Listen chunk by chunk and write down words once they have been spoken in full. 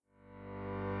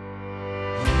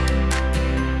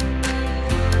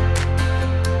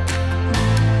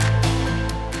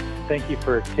Thank you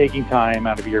for taking time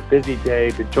out of your busy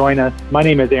day to join us. My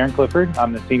name is Aaron Clifford.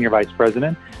 I'm the Senior Vice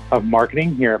President of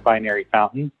Marketing here at Binary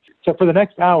Fountain. So for the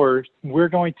next hour, we're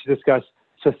going to discuss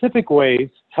specific ways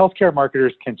healthcare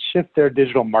marketers can shift their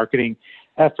digital marketing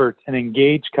efforts and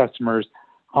engage customers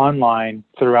online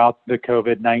throughout the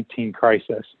COVID-19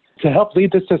 crisis. To help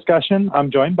lead this discussion, I'm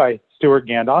joined by Stuart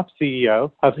Gandolf, CEO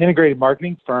of integrated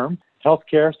marketing firm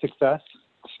Healthcare Success.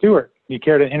 Stuart, you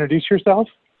care to introduce yourself?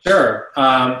 Sure.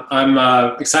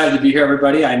 I'm excited to be here,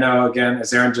 everybody. I know, again,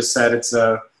 as Aaron just said,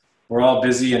 we're all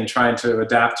busy and trying to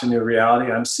adapt to new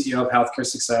reality. I'm CEO of Healthcare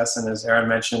Success, and as Aaron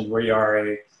mentioned, we are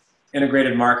a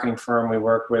integrated marketing firm. We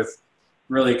work with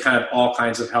really kind of all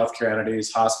kinds of healthcare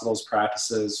entities, hospitals,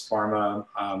 practices, pharma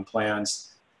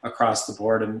plans across the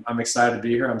board. And I'm excited to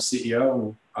be here. I'm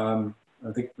CEO, and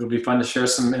I think it'll be fun to share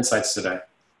some insights today.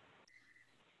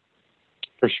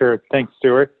 For sure. Thanks,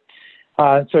 Stuart.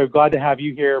 So glad to have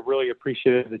you here. Really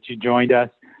appreciate it that you joined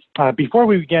us. Before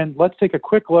we begin, let's take a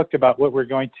quick look about what we're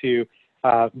going to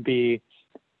be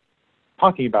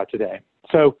talking about today.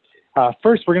 So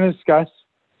first, we're going to discuss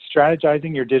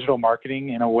strategizing your digital marketing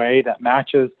in a way that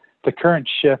matches the current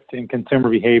shift in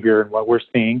consumer behavior and what we're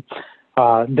seeing.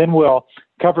 Then we'll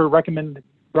cover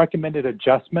recommended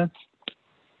adjustments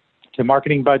to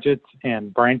marketing budgets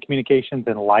and brand communications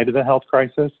in light of the health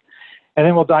crisis. And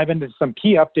then we'll dive into some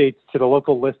key updates to the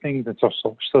local listings and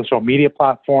social media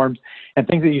platforms and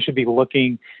things that you should be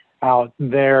looking out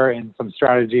there and some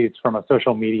strategies from a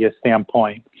social media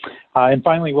standpoint. And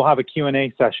finally, we'll have a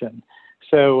Q&A session.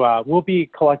 So we'll be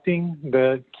collecting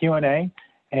the Q&A,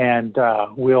 and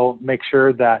we'll make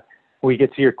sure that we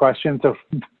get to your questions. So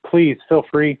please feel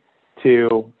free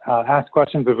to ask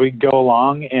questions as we go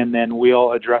along, and then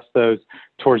we'll address those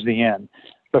towards the end.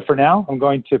 But for now, I'm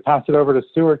going to pass it over to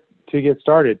Stuart to get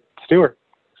started. Stuart,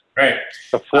 great.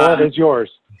 The floor is yours.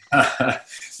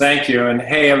 Thank you. And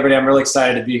hey, everybody, I'm really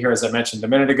excited to be here, as I mentioned a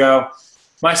minute ago.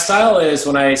 My style is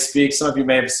when I speak, some of you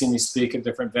may have seen me speak at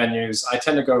different venues, I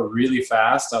tend to go really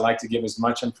fast. I like to give as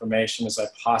much information as I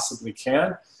possibly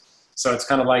can. So it's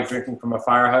kind of like drinking from a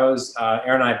fire hose.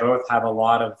 Aaron and I both have a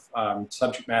lot of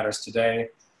subject matters today.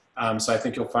 So I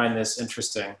think you'll find this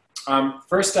interesting.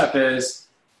 First step is,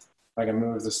 if I can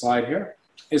move the slide here,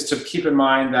 is to keep in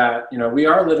mind that, we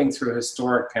are living through a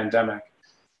historic pandemic.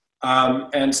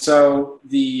 And so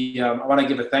I want to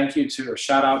give a thank you to, or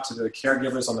shout out to the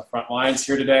caregivers on the front lines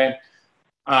here today.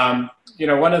 One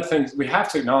of the things, we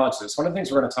have to acknowledge this. One of the things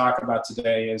we're going to talk about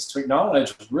today is to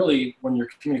acknowledge really when your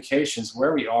communications,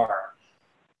 where we are.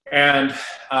 And,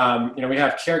 we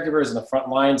have caregivers in the front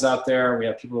lines out there. We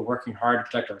have people who are working hard to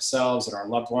protect ourselves and our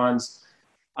loved ones.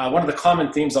 One of the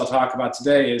common themes I'll talk about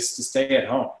today is to stay at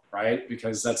home, right?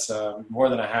 Because that's more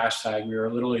than a hashtag. We are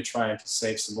literally trying to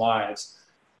save some lives.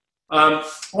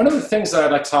 One of the things that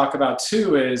I'd like to talk about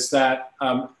too is that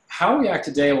how we act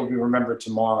today will be remembered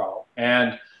tomorrow.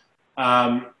 And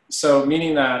so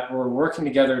meaning that we're working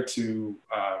together to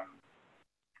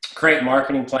create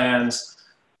marketing plans.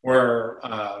 We're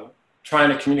trying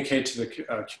to communicate to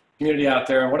the community out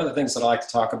there. And one of the things that I like to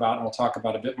talk about, and we'll talk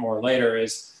about a bit more later,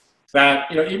 is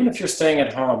that, even if you're staying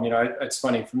at home, it's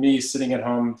funny for me sitting at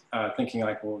home thinking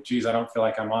like, well, geez, I don't feel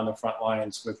like I'm on the front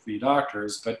lines with the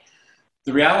doctors. But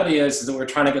the reality is that we're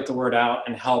trying to get the word out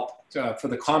and help for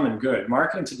the common good.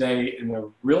 Marketing today, in the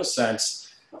real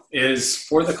sense, is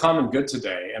for the common good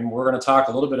today. And we're going to talk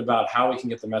a little bit about how we can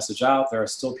get the message out. There are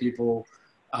still people,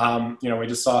 we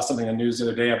just saw something in the news the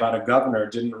other day about a governor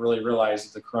didn't really realize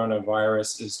that the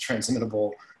coronavirus is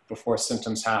transmittable before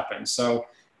symptoms happen. So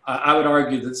I would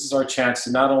argue that this is our chance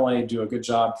to not only do a good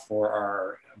job for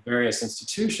our various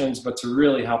institutions, but to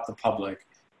really help the public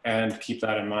and keep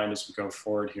that in mind as we go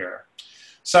forward here.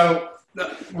 So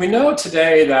we know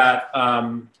today that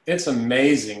it's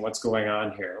amazing what's going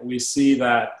on here. We see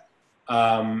that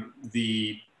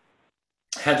the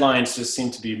headlines just seem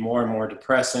to be more and more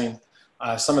depressing.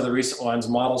 Some of the recent ones,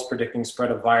 models predicting spread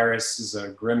of virus, is a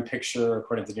grim picture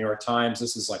according to the New York Times.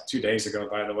 This is like 2 days ago,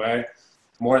 by the way.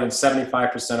 More than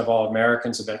 75% of all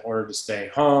Americans have been ordered to stay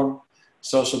home.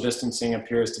 Social distancing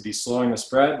appears to be slowing the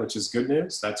spread, which is good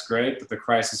news. That's great, but the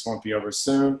crisis won't be over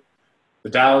soon.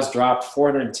 The Dow has dropped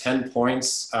 410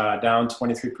 points, down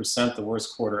 23%, the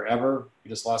worst quarter ever. You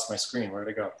just lost my screen. Where'd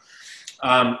it go?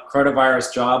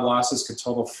 Coronavirus job losses could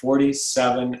total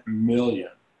 47 million.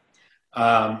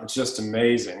 It's just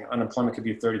amazing. Unemployment could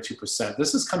be 32%.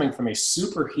 This is coming from a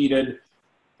superheated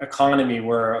economy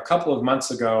where a couple of months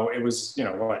ago it was, 2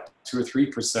 or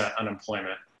 3%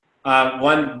 unemployment.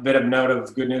 One bit of note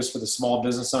of good news for the small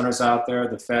business owners out there: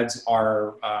 the feds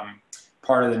are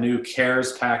part of the new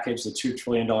CARES package, the $2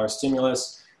 trillion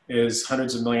stimulus. is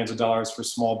hundreds of millions of dollars for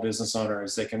small business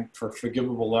owners. They can, for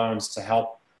forgivable loans to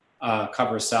help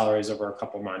cover salaries over a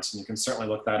couple months. And you can certainly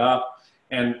look that up.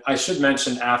 And I should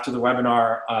mention after the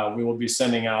webinar, we will be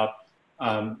sending out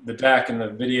the deck and the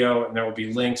video, and there will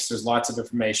be links. There's lots of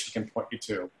information we can point you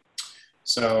to.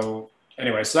 So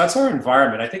anyway, so that's our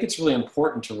environment. I think it's really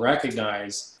important to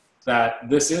recognize that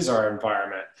this is our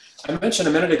environment. I mentioned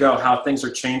a minute ago how things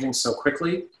are changing so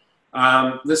quickly.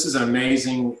 This is an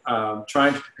amazing,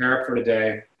 trying to prepare for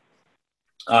today,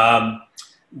 how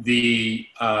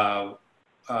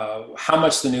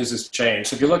much the news has changed.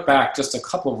 So if you look back just a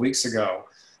couple of weeks ago,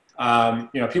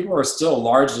 people were still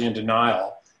largely in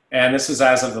denial. And this is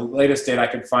as of the latest date I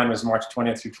could find was March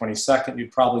 20th through 22nd.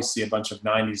 You'd probably see a bunch of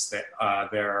 90s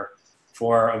there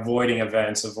for avoiding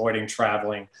events, avoiding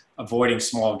traveling, avoiding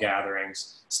small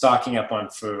gatherings, stocking up on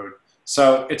food.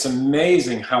 So it's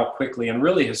amazing how quickly, and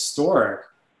really historic,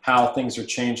 how things are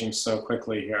changing so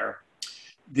quickly here.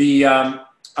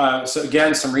 So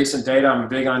again, some recent data. I'm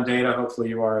big on data. Hopefully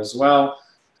you are as well.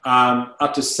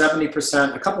 Up to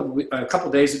 70%. A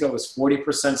couple days ago, it was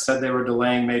 40% said they were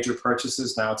delaying major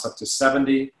purchases. Now it's up to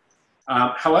 70.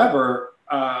 However,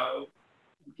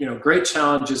 great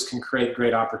challenges can create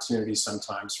great opportunities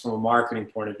sometimes from a marketing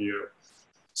point of view.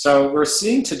 So we're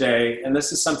seeing today, and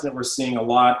this is something that we're seeing a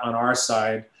lot on our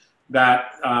side,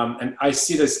 that, and I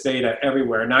see this data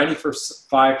everywhere,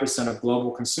 95% of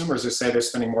global consumers say they're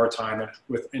spending more time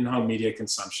with in-home media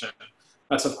consumption.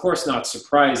 That's of course not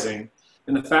surprising.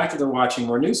 And the fact that they're watching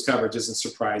more news coverage isn't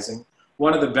surprising.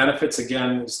 One of the benefits,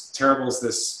 again, as terrible as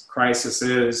this crisis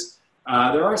is,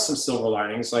 there are some silver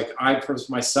linings. Like I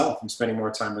myself am spending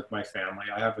more time with my family.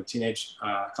 I have a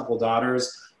couple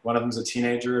daughters. One of them's a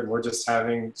teenager, and we're just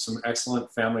having some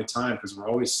excellent family time because we're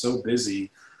always so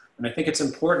busy. And I think it's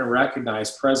important to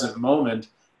recognize present moment,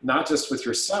 not just with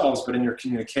yourselves, but in your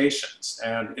communications.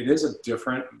 And it is a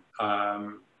different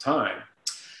time.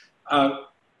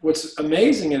 What's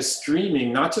amazing is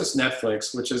streaming, not just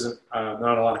Netflix, which isn't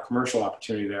not a lot of commercial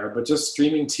opportunity there, but just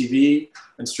streaming TV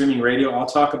and streaming radio. I'll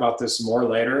talk about this more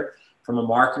later. From a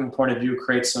marketing point of view,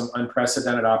 creates some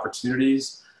unprecedented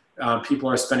opportunities. People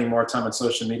are spending more time on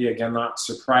social media, again, not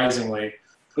surprisingly.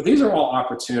 But these are all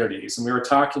opportunities. And we were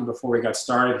talking before we got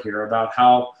started here about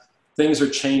how things are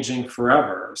changing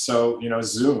forever. So,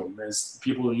 Zoom, is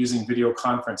people using video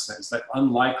conferences, that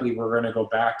unlikely we're going to go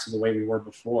back to the way we were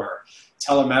before.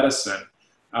 Telemedicine.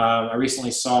 I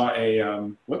recently saw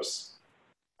a,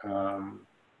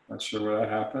 not sure where that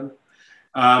happened.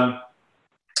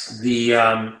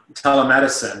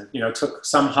 Telemedicine, took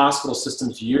some hospital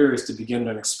systems years to begin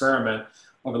an experiment.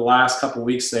 Over the last couple of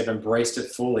weeks, they've embraced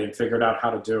it fully and figured out how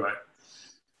to do it.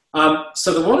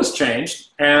 So the world has changed,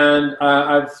 and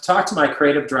I've talked to my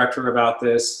creative director about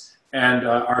this and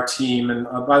our team. And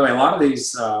by the way, a lot of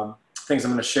these things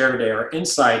I'm going to share today are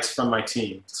insights from my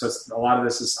team. So a lot of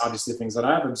this is obviously things that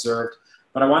I've observed,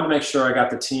 but I wanted to make sure I got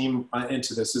the team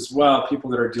into this as well, people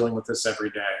that are dealing with this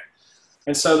every day.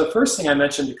 And so the first thing I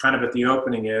mentioned kind of at the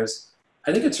opening is,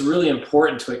 I think it's really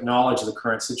important to acknowledge the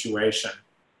current situation.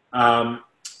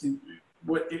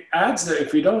 It adds that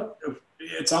if we don't,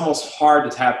 it's almost hard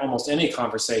to have almost any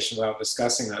conversation without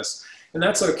discussing this. And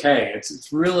that's okay.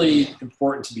 It's really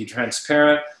important to be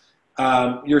transparent.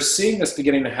 You're seeing this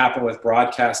beginning to happen with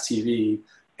broadcast TV.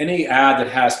 Any ad that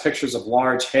has pictures of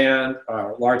large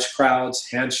crowds,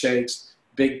 handshakes,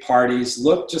 big parties,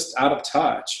 look just out of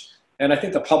touch. And I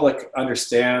think the public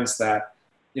understands that,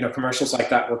 commercials like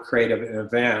that were created in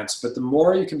advance. But the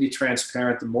more you can be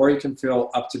transparent, the more you can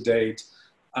feel up to date,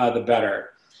 the better.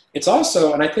 It's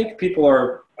also, and I think people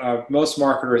are, most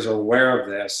marketers are aware of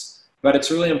this, but it's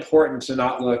really important to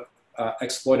not look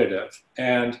exploitative.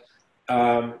 And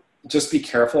just be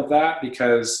careful of that,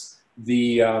 because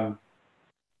it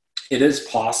is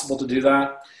possible to do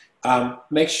that.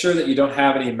 Make sure that you don't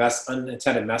have any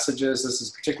unintended messages. This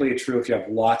is particularly true if you have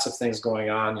lots of things going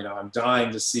on. I'm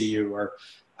dying to see you, or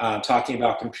talking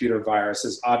about computer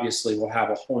viruses. Obviously, will have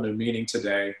a whole new meaning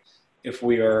today if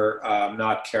we are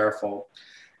not careful.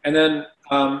 And then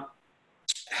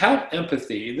have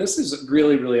empathy. This is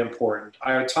really, really important.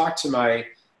 I talked to my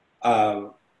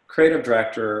creative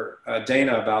director,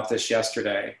 Dana, about this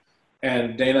yesterday.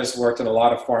 And Dana's worked in a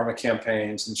lot of pharma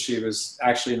campaigns, and she was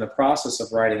actually in the process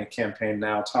of writing a campaign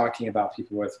now talking about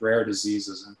people with rare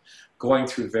diseases and going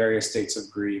through various states of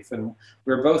grief. And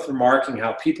we're both remarking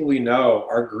how people we know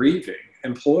are grieving.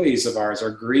 Employees of ours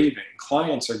are grieving.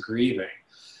 Clients are grieving.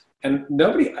 And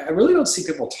I really don't see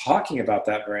people talking about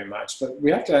that very much, but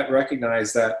we have to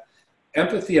recognize that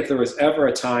empathy, if there was ever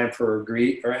a time for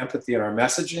grief or empathy in our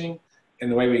messaging,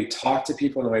 in the way we talk to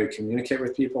people, in the way we communicate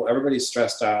with people, everybody's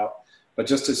stressed out. but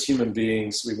just as human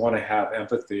beings, we want to have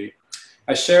empathy.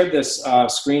 I shared this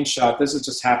screenshot. This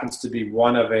just happens to be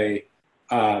one of a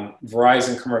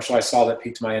Verizon commercial I saw that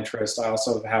piqued my interest. I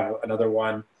also have another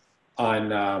one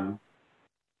on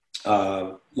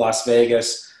Las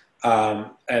Vegas,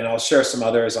 and I'll share some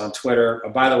others on Twitter.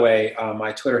 By the way,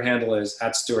 my Twitter handle is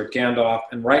 @StuartGandolf,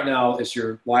 and right now, as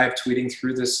you're live tweeting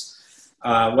through this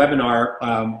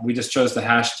webinar, we just chose the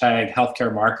hashtag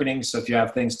healthcare marketing. So if you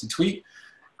have things to tweet,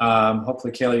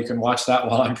 hopefully, Kayla, you can watch that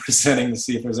while I'm presenting to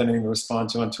see if there's anything to respond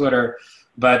to on Twitter.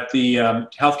 But the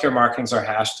healthcare marketing is our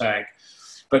hashtag.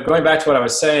 But going back to what I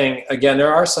was saying, again,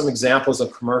 there are some examples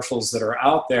of commercials that are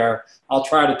out there. I'll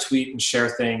try to tweet and share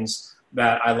things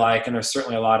that I like, and there's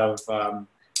certainly a lot of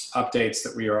updates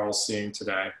that we are all seeing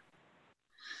today.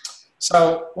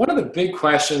 So one of the big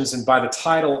questions, and by the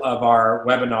title of our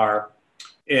webinar,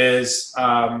 is,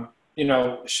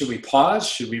 should we pause?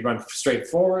 Should we run straight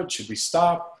forward? Should we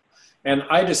stop? And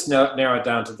I just narrow it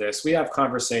down to this. We have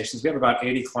conversations. We have about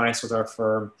 80 clients with our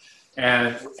firm,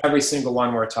 and every single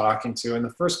one we're talking to. And the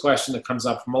first question that comes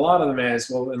up from a lot of them is,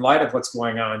 well, in light of what's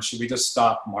going on, should we just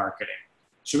stop marketing?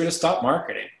 Should we just stop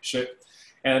marketing?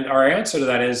 And our answer to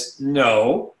that is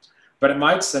no, but it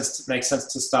might make sense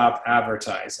to stop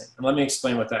advertising. And let me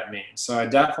explain what that means. So I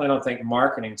definitely don't think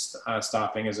marketing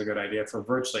stopping is a good idea for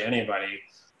virtually anybody,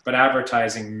 but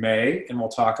advertising may, and we'll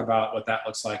talk about what that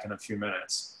looks like in a few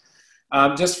minutes.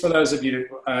 Just for those of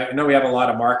you, I know we have a lot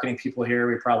of marketing people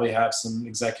here. We probably have some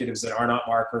executives that are not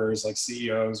marketers, like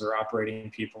CEOs or operating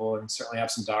people, and certainly have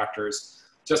some doctors.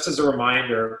 Just as a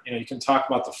reminder, you can talk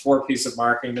about the 4 P's of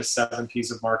marketing, the 7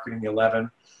 P's of marketing, the 11.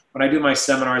 When I do my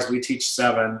seminars, we teach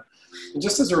 7. And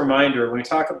just as a reminder, when we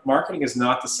talk, marketing is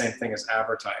not the same thing as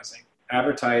advertising.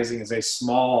 Advertising is a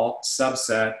small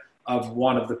subset of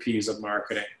one of the P's of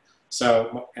marketing.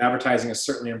 So advertising is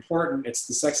certainly important. It's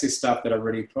the sexy stuff that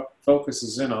everybody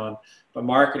focuses in on, but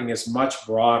marketing is much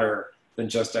broader than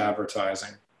just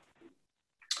advertising.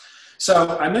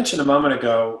 So I mentioned a moment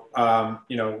ago,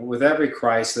 with every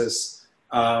crisis,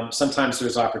 sometimes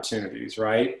there's opportunities,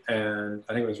 right? And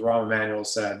I think it was Rahm Emanuel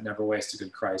said, never waste a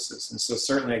good crisis. And so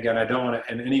certainly, again, I don't want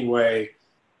to in any way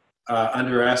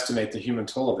underestimate the human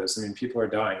toll of this. I mean, people are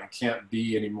dying. It can't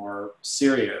be any more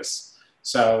serious.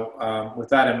 So with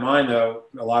that in mind, though,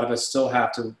 a lot of us still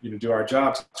have to do our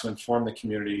jobs to inform the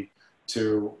community,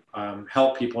 to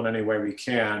help people in any way we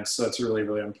can. So it's really,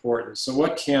 really important. So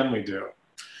what can we do?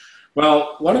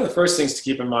 Well, one of the first things to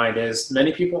keep in mind is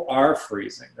many people are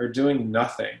freezing. They're doing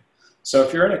nothing. So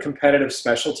if you're in a competitive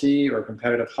specialty or a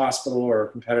competitive hospital or a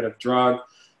competitive drug,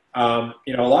 a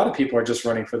lot of people are just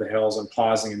running for the hills and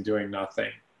pausing and doing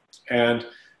nothing. And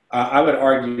I would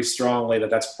argue strongly that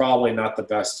that's probably not the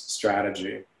best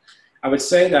strategy. I would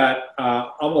say that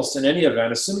almost in any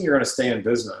event, assuming you're going to stay in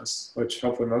business, which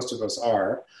hopefully most of us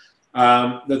are,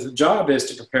 that the job is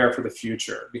to prepare for the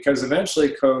future, because eventually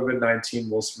COVID-19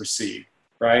 will recede,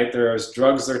 right? There's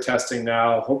drugs they're testing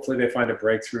now. Hopefully they find a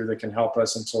breakthrough that can help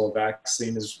us until a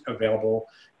vaccine is available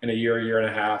in a year and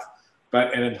a half.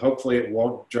 And then hopefully it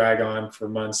won't drag on for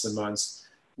months and months.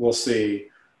 We'll see.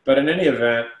 But in any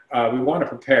event, we want to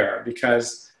prepare,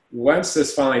 because once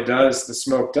this finally the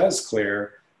smoke does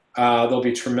clear, there'll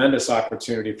be tremendous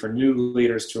opportunity for new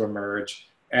leaders to emerge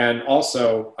and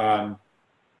also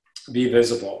be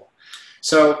visible.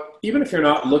 So even if you're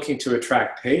not looking to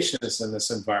attract patients in this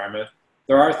environment,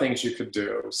 there are things you could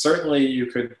do. Certainly you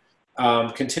could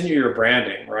continue your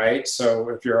branding, right? So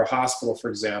if you're a hospital, for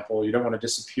example, you don't want to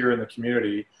disappear in the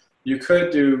community, you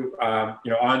could do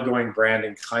ongoing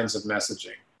branding kinds of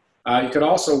messaging. You could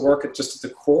also work just at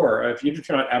the core. Even if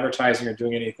you're not advertising or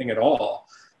doing anything at all,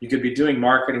 you could be doing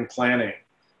marketing planning.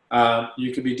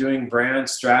 You could be doing brand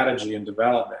strategy and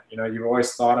development. You've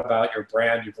always thought about your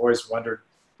brand. You've always wondered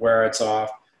where it's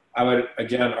off. I would,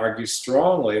 again, argue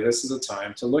strongly this is a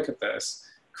time to look at this.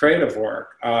 Creative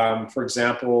work. For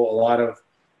example, a lot of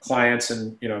clients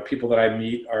and people that I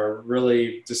meet are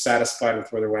really dissatisfied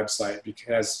with where their website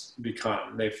has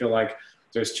become. They feel like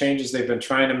there's changes they've been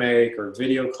trying to make, or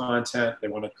video content. They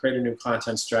want to create a new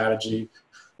content strategy.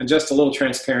 And just a little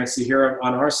transparency here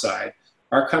on our side.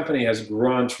 Our company has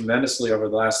grown tremendously over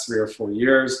the last 3 or 4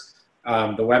 years.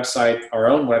 The website, our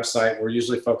own website, we're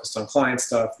usually focused on client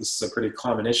stuff. This is a pretty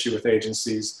common issue with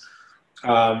agencies.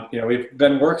 We've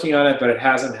been working on it, but it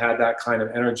hasn't had that kind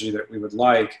of energy that we would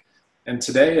like. And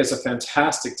today is a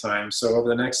fantastic time. So over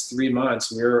the next 3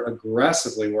 months, we're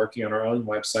aggressively working on our own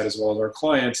website as well as our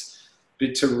clients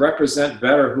to represent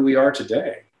better who we are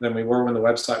today than we were when the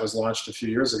website was launched a few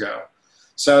years ago.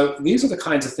 So these are the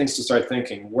kinds of things to start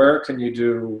thinking. Where can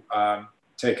you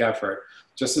take effort?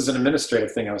 Just as an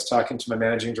administrative thing, I was talking to my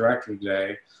managing director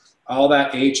today. all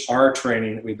that HR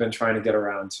training that we've been trying to get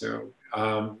around to.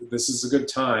 This is a good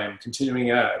time,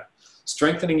 continuing ed.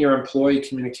 Strengthening your employee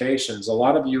communications. A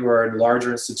lot of you are in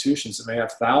larger institutions that may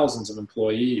have thousands of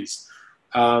employees.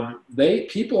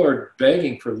 People are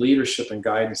begging for leadership and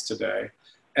guidance today.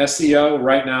 SEO,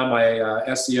 right now my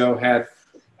SEO had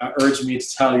urged me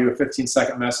to tell you a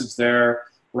 15-second message there.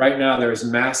 Right now there's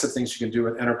massive things you can do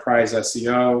with enterprise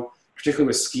SEO, particularly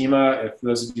with schema. If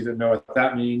those of you that know what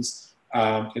that means,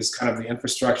 is kind of the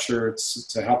infrastructure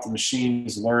to help the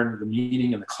machines learn the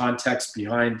meaning and the context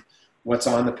behind what's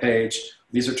on the page.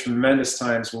 These are tremendous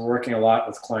times. We're working a lot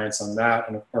with clients on that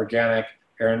and organic.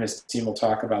 Aaron and his team will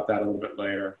talk about that a little bit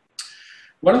later.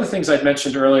 One of the things I'd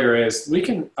mentioned earlier is we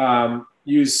can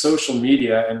use social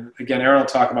media, and again, Aaron will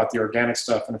talk about the organic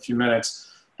stuff in a few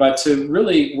minutes, but to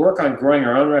really work on growing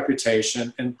our own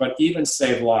reputation, but even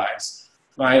save lives.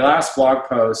 My last blog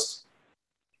post,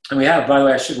 and we have, by the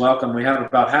way, I should welcome, we have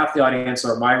about half the audience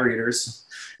are my readers,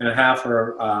 and half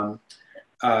are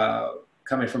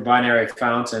coming from Binary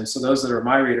Fountain. So those that are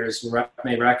my readers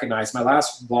may recognize my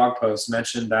last blog post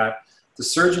mentioned that the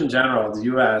Surgeon General of the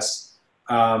US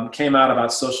came out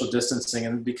about social distancing,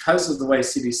 and because of the way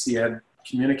CDC had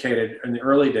communicated in the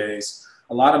early days,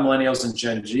 a lot of millennials and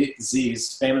Gen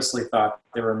Zs famously thought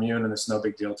they were immune and it's no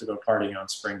big deal to go partying on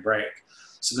spring break.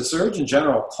 So the Surgeon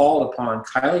General called upon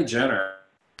Kylie Jenner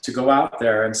to go out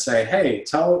there and say, hey,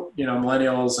 tell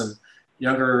millennials and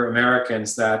younger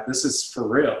Americans that this is for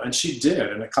real. And she did.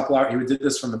 And a couple hours, he did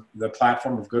this from the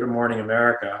platform of Good Morning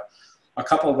America. A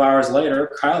couple of hours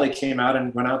later, Kylie came out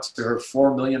and went out to her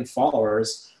 4 million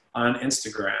followers on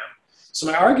Instagram. So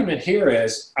my argument here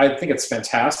is, I think it's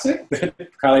fantastic that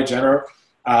Kylie Jenner,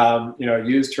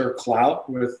 used her clout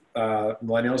with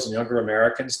millennials and younger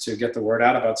Americans to get the word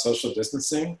out about social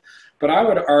distancing. But I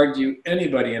would argue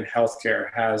anybody in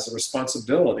healthcare has a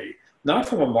responsibility, not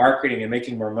from a marketing and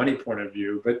making more money point of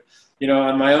view, but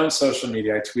on my own social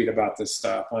media, I tweet about this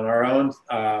stuff, on our own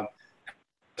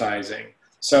advertising.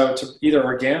 So to either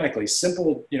organically,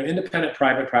 simple, independent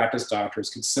private practice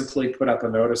doctors could simply put up a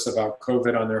notice about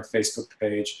COVID on their Facebook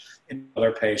page and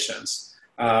other patients.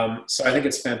 So I think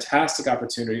it's a fantastic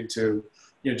opportunity to,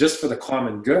 just for the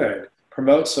common good,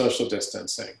 promote social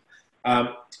distancing.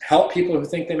 Help people who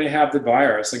think they may have the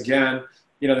virus. Again,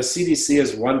 the CDC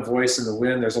is one voice in the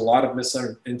wind. There's a lot of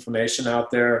misinformation out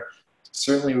there.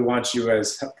 Certainly we want you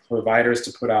as providers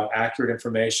to put out accurate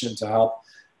information to help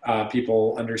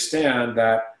people understand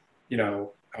that,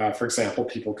 for example,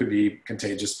 people could be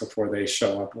contagious before they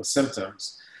show up with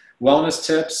symptoms. Wellness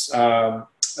tips,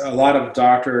 a lot of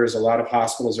doctors, a lot of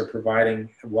hospitals are providing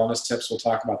wellness tips. We'll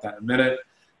talk about that in a minute.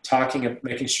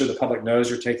 Making sure the public knows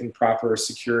you're taking proper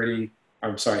safety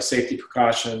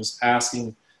precautions,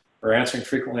 asking or answering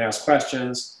frequently asked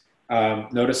questions,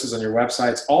 notices on your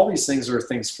websites. All these things are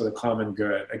things for the common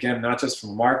good. Again, not just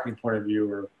from a marketing point of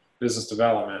view or business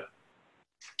development.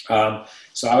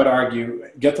 So I would argue,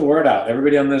 get the word out.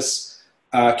 Everybody on this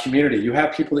community, you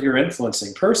have people that you're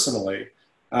influencing personally.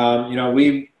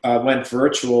 We went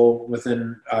virtual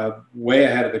within way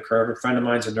ahead of the curve. A friend of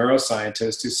mine's a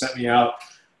neuroscientist who sent me out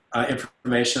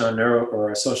information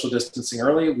on social distancing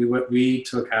early. We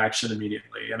took action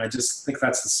immediately. And I just think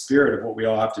that's the spirit of what we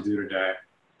all have to do today.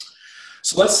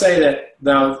 So let's say that,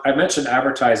 now I mentioned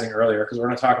advertising earlier because we're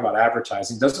going to talk about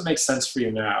advertising. Does it make sense for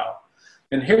you now?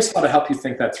 And here's how to help you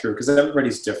think that through, because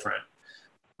everybody's different.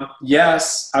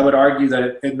 Yes, I would argue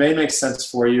that it may make sense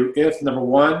for you if, number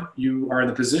one, you are in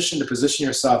the position to position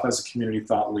yourself as a community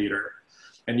thought leader,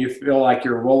 and you feel like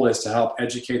your role is to help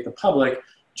educate the public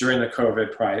during the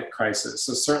COVID crisis.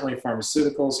 So certainly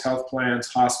pharmaceuticals, health plans,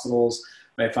 hospitals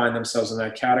may find themselves in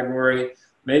that category,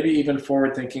 maybe even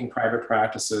forward-thinking private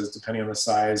practices, depending on the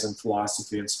size and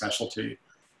philosophy and specialty.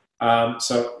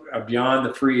 So beyond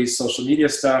the free social media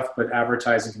stuff, but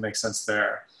advertising can make sense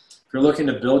there. If you're looking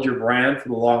to build your brand for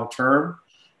the long term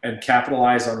and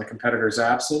capitalize on the competitor's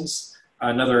absence,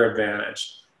 another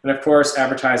advantage. And of course,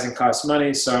 advertising costs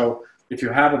money. So if you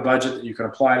have a budget that you can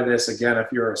apply to this, again, if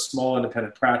you're a small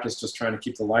independent practice just trying to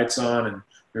keep the lights on and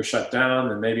you're shut down,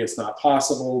 then maybe it's not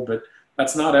possible, but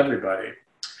that's not everybody.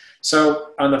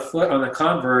 So on the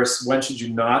converse, when should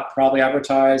you not probably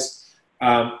advertise?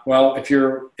 Well, if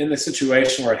you're in the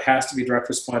situation where it has to be direct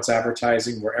response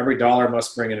advertising, where every dollar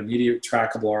must bring an immediate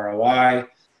trackable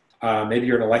ROI, maybe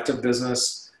you're an elective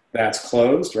business that's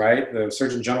closed, right? The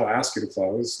Surgeon General asks you to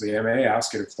close, the AMA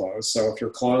asks you to close. So if you're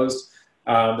closed,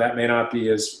 that may not be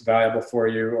as valuable for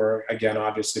you, or again,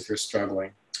 obviously if you're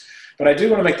struggling. But I do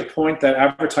want to make the point that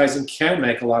advertising can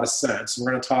make a lot of sense, and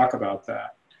we're going to talk about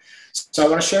that. So I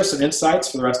want to share some insights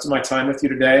for the rest of my time with you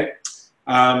today.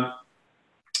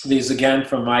 these again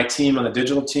from my team on the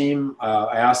digital team.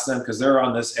 I asked them because they're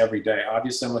on this every day.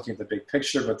 Obviously, I'm looking at the big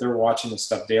picture, but they're watching this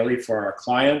stuff daily for our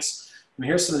clients. And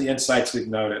here's some of the insights we've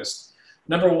noticed.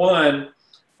 Number one,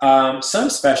 some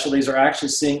specialties are actually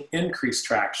seeing increased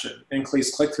traction,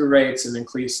 increased click-through rates, and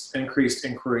increased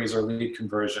inquiries or lead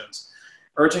conversions.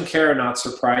 Urgent care, not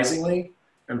surprisingly,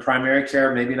 and primary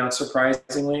care, maybe not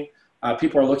surprisingly.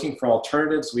 People are looking for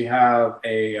alternatives. We have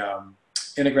a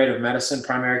integrative medicine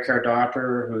primary care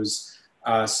doctor who's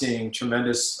seeing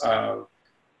tremendous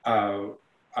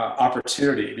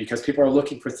opportunity because people are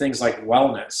looking for things like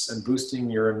wellness and boosting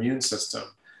your immune system.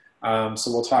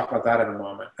 So we'll talk about that in a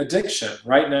moment. Addiction.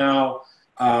 Right now,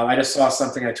 I just saw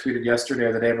something I tweeted yesterday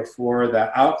or the day before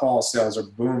that alcohol sales are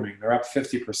booming. They're up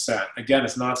 50%. Again,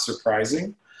 it's not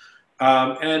surprising.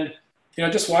 And,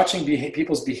 just watching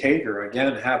people's behavior,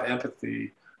 again, have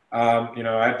empathy.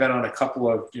 I've been on a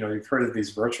couple of, you've heard of these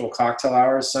virtual cocktail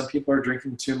hours. Some people are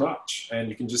drinking too much and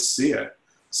you can just see it.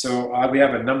 So we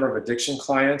have a number of addiction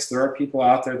clients. There are people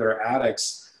out there that are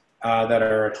addicts that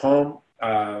are at home.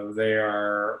 They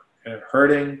are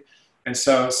hurting. And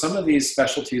so some of these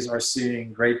specialties are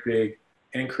seeing great big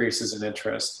increases in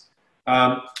interest.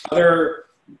 Other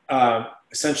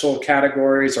essential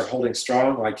categories are holding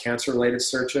strong, like cancer-related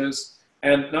searches.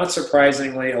 And not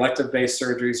surprisingly, elective-based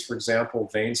surgeries, for example,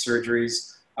 vein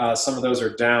surgeries, some of those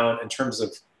are down in terms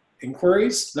of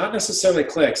inquiries, not necessarily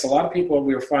clicks. A lot of people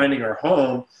we are finding are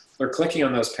home, they're clicking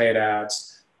on those paid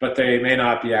ads, but they may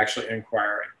not be actually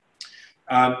inquiring.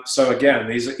 So again,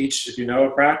 these are each, if you know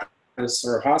a practice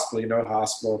or a hospital, you know a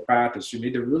hospital or practice, you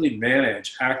need to really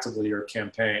manage actively your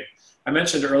campaign. I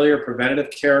mentioned earlier, preventative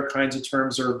care kinds of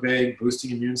terms are big, boosting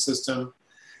immune system.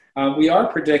 We are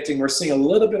predicting, we're seeing a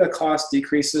little bit of cost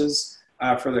decreases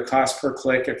for the cost per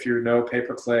click if you know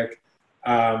pay-per-click.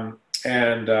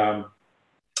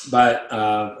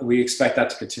 But we expect that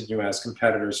to continue as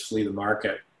competitors flee the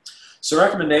market. So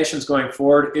recommendations going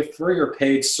forward, if for your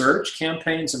paid search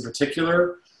campaigns in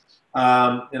particular,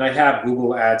 and I have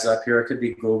Google ads up here, it could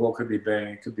be Google, could be Bing,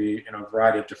 it could be a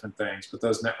variety of different things, but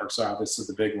those networks are obviously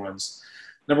the big ones.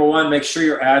 Number one, make sure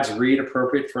your ads read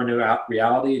appropriate for a new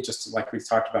reality, just like we've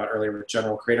talked about earlier with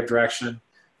general creative direction.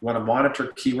 You want to monitor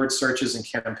keyword searches and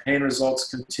campaign results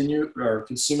continue, or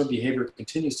consumer behavior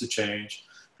continues to change.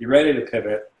 Be ready to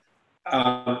pivot.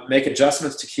 Make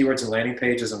adjustments to keywords and landing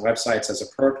pages and websites as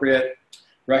appropriate.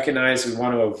 Recognize we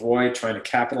want to avoid trying to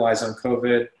capitalize on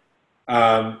COVID.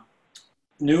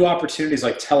 New opportunities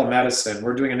like telemedicine.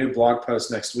 We're doing a new blog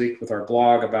post next week with our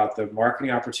blog about the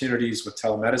marketing opportunities with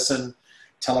telemedicine,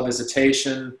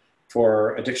 televisitation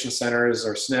for addiction centers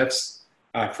or SNFs,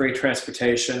 free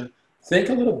transportation. Think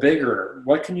a little bigger.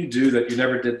 What can you do that you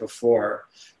never did before?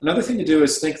 Another thing to do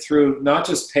is think through not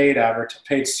just paid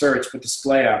search, but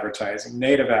display advertising,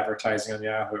 native advertising on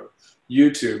Yahoo,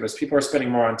 YouTube, as people are spending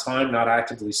more on time, not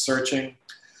actively searching.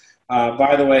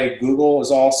 By the way, Google is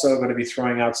also going to be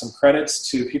throwing out some credits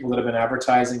to people that have been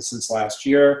advertising since last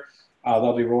year.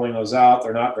 They'll be rolling those out.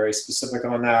 They're not very specific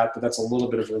on that, but that's a little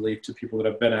bit of relief to people that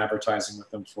have been advertising with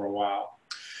them for a while.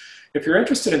 If you're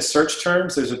interested in search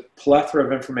terms, there's a plethora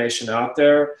of information out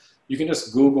there. You can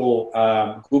just Google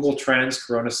Trends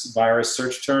coronavirus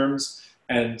search terms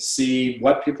and see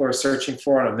what people are searching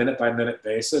for on a minute-by-minute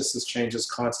basis. This changes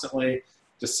constantly.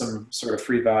 Just some sort of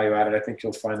free value added. I think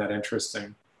you'll find that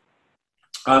interesting.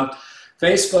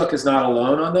 Facebook is not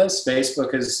alone on this.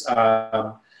 Facebook is,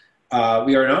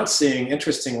 we are not seeing,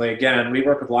 interestingly, again, we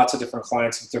work with lots of different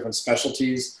clients with different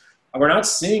specialties. We're not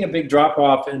seeing a big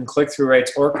drop-off in click-through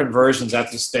rates or conversions at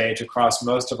this stage across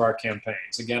most of our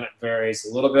campaigns. Again, it varies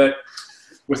a little bit.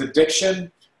 With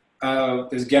addiction,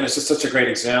 again, it's just such a great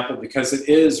example because it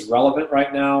is relevant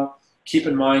right now. Keep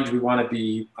in mind we want to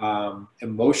be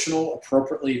emotional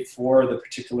appropriately for the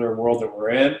particular world that we're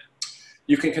in.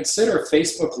 You can consider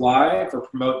Facebook Live or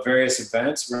promote various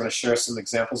events. We're going to share some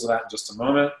examples of that in just a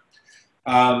moment.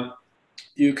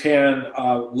 You can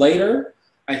later,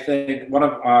 I think one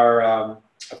of our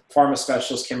pharma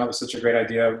specialists came up with such a great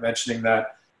idea mentioning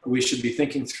that we should be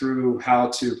thinking through how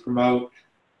to promote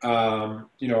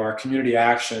our community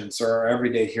actions or our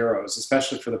everyday heroes,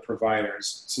 especially for the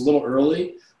providers. It's a little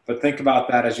early, but think about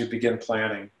that as you begin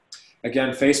planning.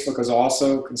 Again, Facebook is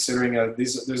also considering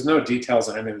there's no details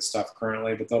on any of this stuff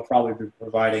currently, but they'll probably be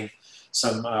providing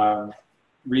some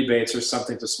rebates or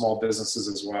something to small businesses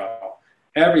as well.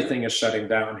 Everything is shutting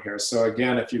down here. So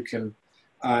again, if you can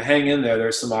hang in there,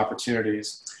 there's some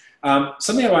opportunities.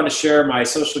 Something I want to share, my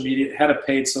social media, head of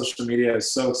paid social media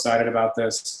is so excited about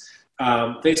this.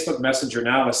 Facebook Messenger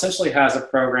now essentially has a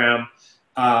program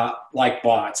like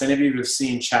bots. Any of you have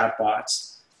seen chat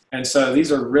bots. And so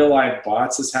these are real live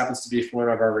bots. This happens to be for one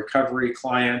of our recovery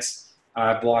clients.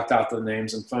 I blocked out the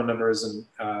names and phone numbers and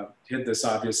hid this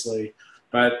obviously.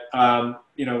 But,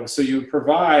 so you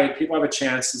provide, people have a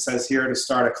chance, it says here to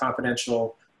start a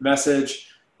confidential message.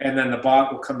 And then the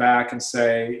bot will come back and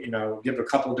say, give a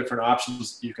couple of different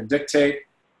options you can dictate.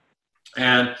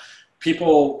 And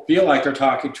people feel like they're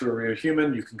talking to a real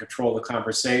human. You can control the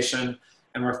conversation.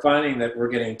 And we're finding that we're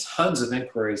getting tons of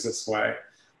inquiries this way.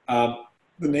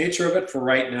 The nature of it for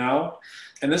right now,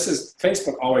 and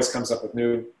Facebook always comes up with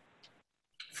new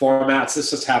formats.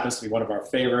 This just happens to be one of our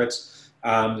favorites.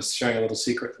 Just sharing a little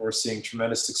secret that we're seeing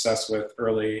tremendous success with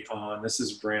early on. This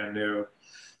is brand new.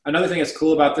 Another thing that's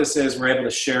cool about this is we're able to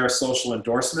share social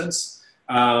endorsements.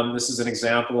 This is an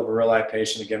example of a real life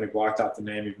patient. Again, we blocked out the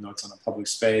name even though it's on a public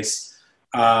space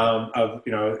of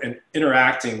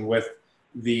interacting with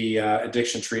the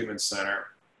Addiction Treatment Center.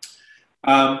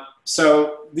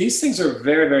 So these things are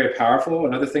very, very powerful.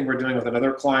 Another thing we're doing with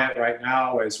another client right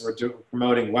now is we're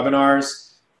promoting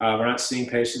webinars. We're not seeing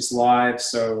patients live.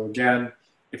 So again,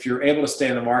 if you're able to stay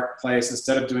in the marketplace,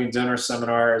 instead of doing dinner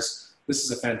seminars, this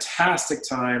is a fantastic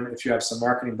time if you have some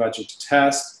marketing budget to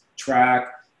test,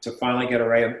 track, to finally get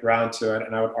around to it.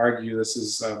 And I would argue this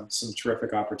is some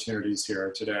terrific opportunities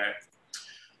here today.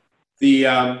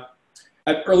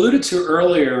 I alluded to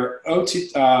earlier, and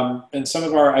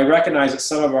I recognize that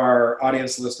some of our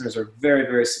audience listeners are very,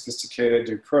 very sophisticated,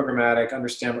 do programmatic,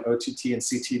 understand what OTT and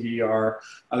CTV are.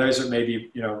 Others are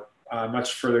maybe,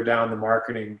 much further down the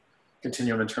marketing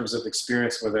continuum in terms of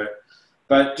experience with it.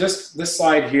 But just this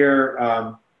slide here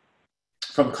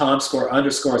from ComScore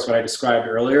underscores what I described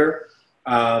earlier.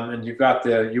 And you've got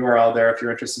the URL there. If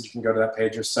you're interested, you can go to that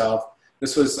page yourself.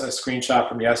 This was a screenshot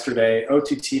from yesterday.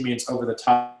 OTT means over the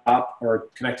top or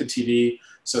connected TV.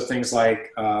 So things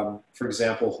like, for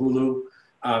example,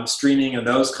 Hulu, streaming and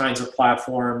those kinds of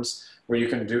platforms where you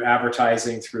can do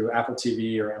advertising through Apple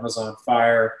TV or Amazon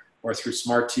Fire or through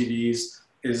smart TVs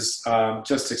is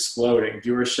just exploding.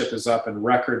 Viewership is up in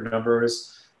record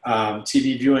numbers.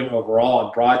 TV viewing overall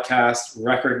and broadcast,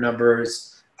 record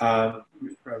numbers.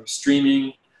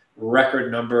 Streaming,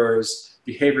 record numbers.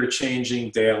 Behavior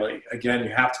changing daily. Again, you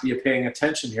have to be paying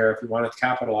attention here if you want to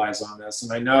capitalize on this.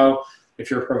 And I know if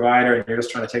you're a provider and you're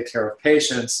just trying to take care of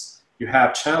patients, you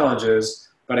have challenges.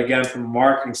 But again, from a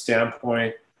marketing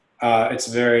standpoint, it's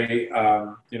very,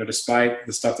 despite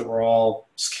the stuff that we're all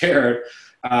scared,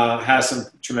 has some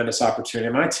tremendous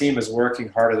opportunity. My team is working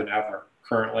harder than ever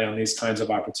currently on these kinds of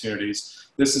opportunities.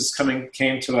 This is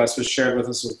came to us, was shared with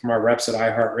us from our reps at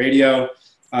iHeartRadio.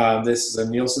 This is a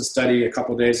Nielsen study a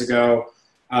couple days ago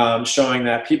showing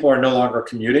that people are no longer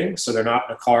commuting, so they're not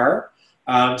in a car.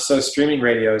 So streaming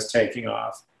radio is taking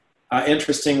off.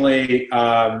 Interestingly,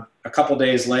 a couple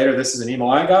days later, this is an email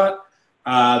I got,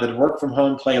 the work from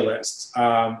home playlist,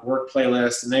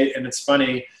 and it's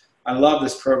funny, I love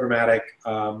this programmatic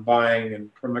buying and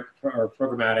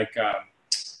programmatic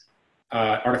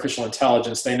artificial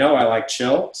intelligence. They know I like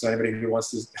chill, so anybody who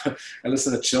wants to, I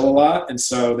listen to chill a lot, and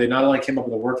so they not only came up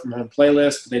with a work from home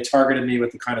playlist, but they targeted me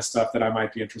with the kind of stuff that I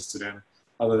might be interested in,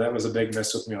 although that was a big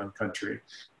miss with me on country.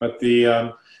 But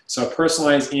so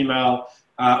personalized email,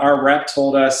 our rep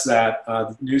told us that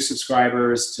new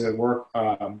subscribers to work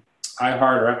iHeart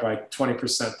are up by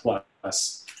 20%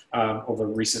 plus over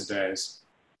recent days.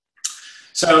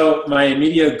 So my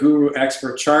media guru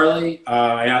expert, Charlie,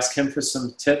 I asked him for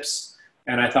some tips,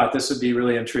 and I thought this would be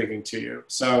really intriguing to you.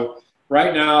 So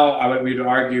right now, we'd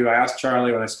argue, I asked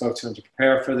Charlie when I spoke to him to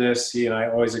prepare for this. He and I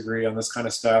always agree on this kind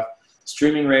of stuff.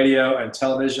 Streaming radio and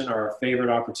television are our favorite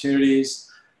opportunities.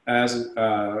 As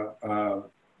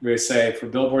we say, for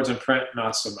billboards and print,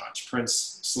 not so much.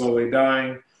 Print's slowly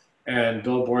dying, and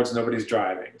billboards, nobody's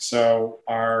driving. So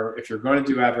if you're going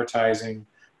to do advertising,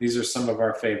 these are some of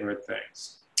our favorite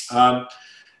things.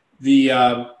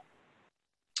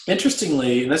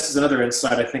 Interestingly, and this is another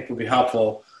insight I think will be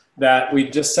helpful, that we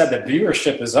just said that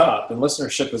viewership is up and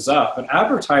listenership is up, but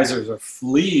advertisers are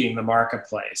fleeing the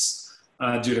marketplace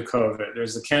due to COVID.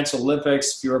 There's the canceled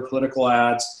Olympics, fewer political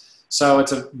ads. So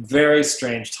it's a very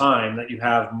strange time that you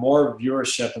have more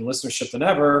viewership and listenership than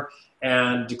ever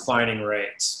and declining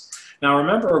rates. Now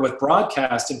remember, with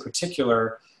broadcast in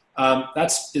particular,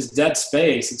 is dead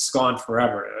space. It's gone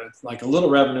forever. It's like a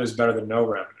little revenue is better than no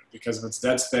revenue, because if it's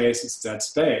dead space, it's dead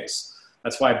space.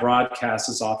 That's why broadcast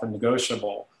is often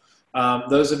negotiable.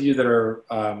 Those of you that are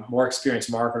more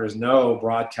experienced marketers know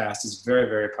broadcast is very,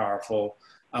 very powerful.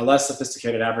 Less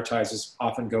sophisticated advertisers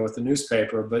often go with the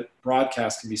newspaper, but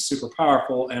broadcast can be super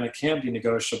powerful and it can be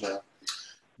negotiable.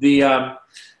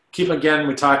 Again,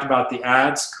 we talked about the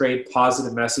ads, create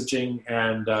positive messaging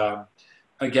and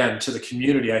again, to the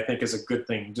community, I think is a good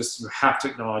thing. Just you have to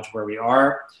acknowledge where we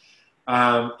are.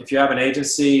 If you have an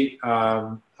agency,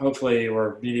 hopefully,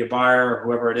 or media buyer, or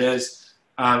whoever it is,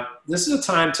 this is a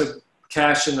time to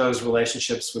cash in those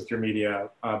relationships with your media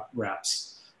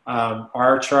reps.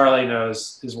 Our Charlie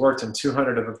has worked in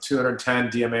 200 of 210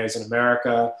 DMAs in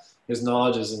America. His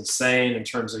knowledge is insane in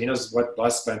terms of, he knows what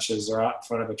bus benches are out in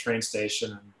front of a train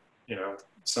station in,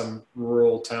 some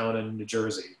rural town in New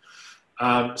Jersey.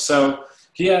 So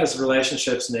he has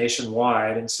relationships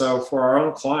nationwide. And so for our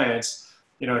own clients,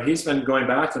 he's been going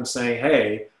back to them saying,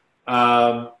 hey, they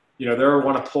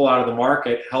want to pull out of the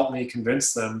market, help me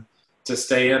convince them to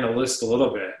stay in a list a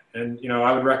little bit. And,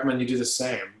 I would recommend you do the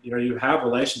same. You have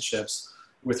relationships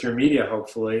with your media,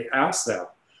 hopefully, ask them.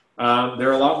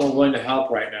 They're a lot more willing to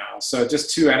help right now. So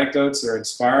just 2 anecdotes that are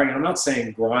inspiring. I'm not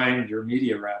saying grind your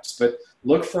media reps, but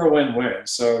look for a win-win.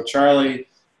 So Charlie,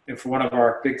 for one of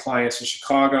our big clients in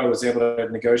Chicago, was able to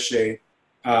negotiate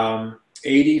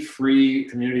 80 free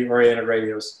community-oriented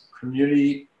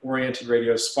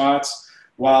radio spots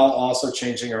while also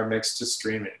changing our mix to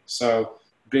streaming. So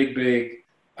big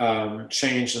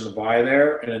change in the buy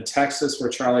there. And in Texas, where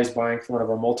Charlie's buying for one of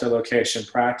our multi-location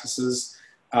practices,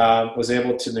 was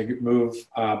able to move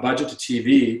budget to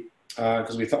TV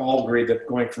because we all agreed that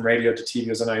going from radio to TV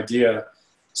was an idea.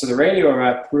 So the radio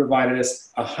rep provided us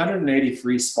 180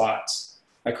 free spots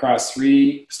across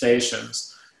 3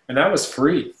 stations, and that was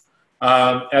free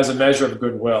as a measure of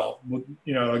goodwill.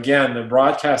 Again, the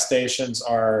broadcast stations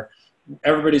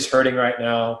everybody's hurting right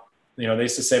now. They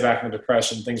used to say back in the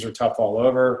Depression, things were tough all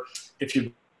over. If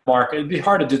you market, it'd be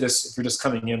hard to do this if you're just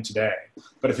coming in today.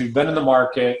 But if you've been in the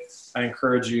market, I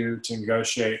encourage you to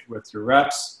negotiate with your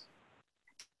reps.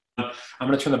 I'm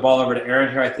going to turn the ball over to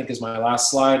Aaron here, I think is my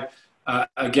last slide.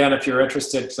 Again, if you're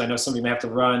interested, because I know some of you may have to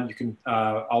run, you can.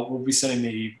 We'll be sending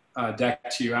the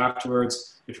deck to you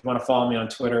afterwards. If you want to follow me on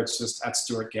Twitter, it's just at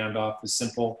Stuart Gandalf. It's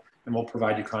simple, and we'll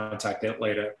provide you contact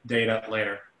data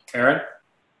later. Aaron?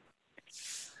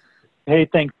 Hey,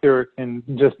 thanks, Stuart, and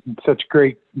just such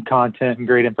great content and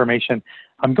great information.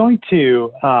 I'm going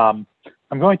to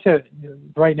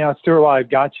right now, Stuart, while I've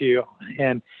got you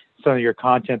and some of your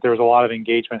content, there was a lot of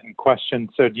engagement and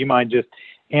questions. So do you mind just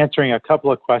answering a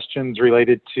couple of questions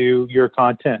related to your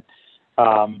content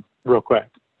real quick?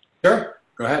 Sure,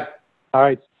 go ahead. All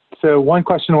right. So one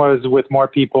question was, with more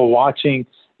people watching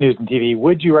news and TV,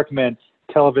 would you recommend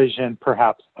television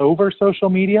perhaps over social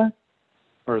media?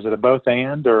 Or is it a both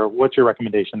and, or what's your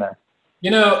recommendation there?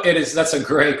 That's a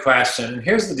great question. And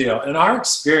here's the deal. In our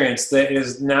experience, that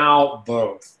is now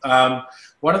both.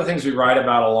 One of the things we write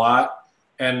about a lot,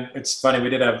 and it's funny,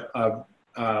 we did a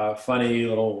funny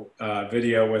little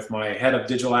video with my head of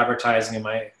digital advertising and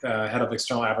my head of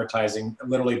external advertising,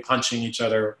 literally punching each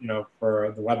other,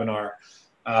 for the webinar.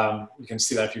 You can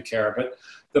see that if you care. But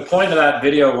the point of that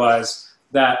video was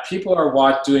that people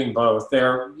are doing both.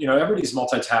 They're, everybody's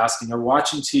multitasking. They're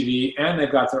watching TV and they've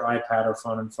got their iPad or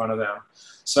phone in front of them.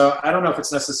 So I don't know if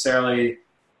it's necessarily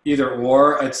either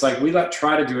or. It's like we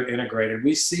try to do it integrated.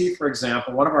 We see, for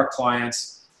example, one of our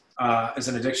clients is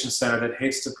an addiction center that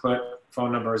hates to put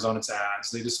phone numbers on its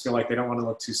ads. They just feel like they don't want to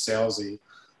look too salesy.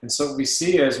 And so what we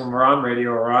see is when we're on radio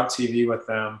or on TV with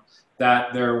them,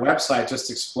 that their website just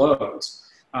explodes.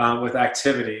 With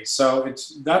activity. So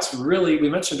that's really, we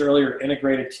mentioned earlier,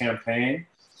 integrated campaign.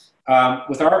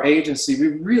 With our agency,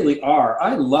 we really are.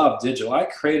 I love digital. I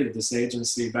created this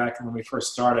agency back when we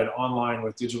first started online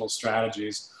with digital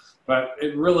strategies, but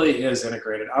it really is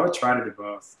integrated. I would try to do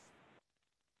both.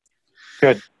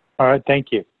 Good. All right.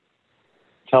 Thank you.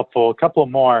 It's helpful. A couple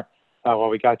more while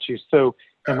we got you. So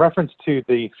in reference to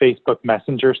the Facebook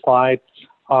Messenger slide,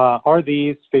 are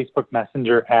these Facebook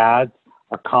Messenger ads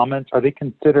or comments, are they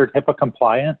considered HIPAA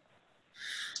compliant?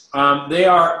 They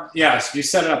are, yes, you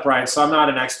set it up right. So I'm not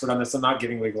an expert on this. I'm not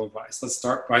giving legal advice. Let's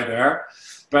start right there.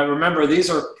 But remember, these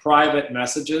are private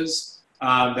messages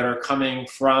that are coming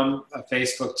from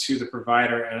Facebook to the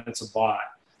provider, and it's a bot.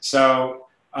 So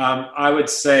I would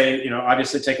say,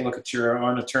 obviously take a look at your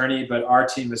own attorney, but our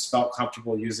team has felt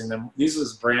comfortable using them. This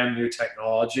is brand new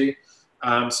technology.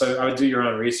 So I would do your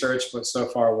own research, but so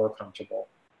far we're comfortable.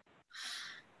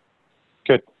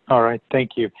 Good. All right.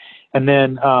 Thank you. And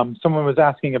then someone was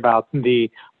asking about the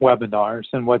webinars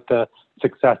and what the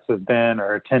success has been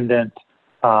or attendance.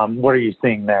 What are you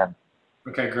seeing there?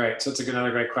 Okay, great. So it's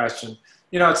another great question.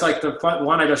 It's like the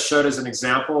one I just showed as an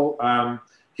example.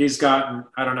 He's gotten,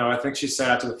 I don't know, I think she said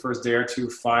after the first day or two,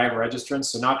 5 registrants.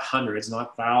 So not hundreds,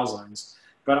 not thousands.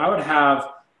 But I would have,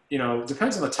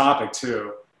 depends on the topic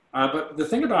too. But the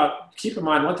thing keep in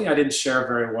mind, one thing I didn't share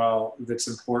very well that's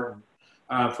important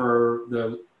for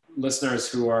the listeners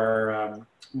who are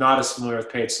not as familiar with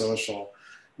paid social.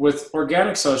 With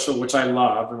organic social, which I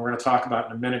love, and we're going to talk about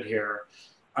in a minute here,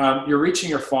 you're reaching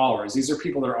your followers. These are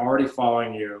people that are already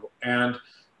following you, and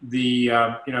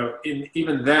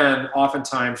even then,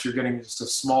 oftentimes you're getting just a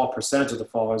small percentage of the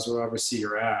followers who will ever see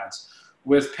your ads.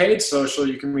 With paid social,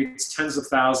 you can reach tens of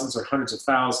thousands or hundreds of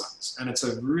thousands, and it's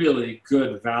a really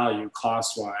good value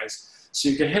cost-wise. So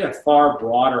you can hit a far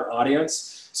broader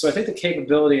audience. So I think the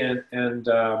capability and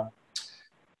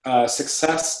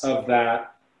success of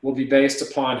that will be based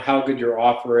upon how good your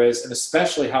offer is, and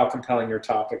especially how compelling your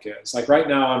topic is. Like right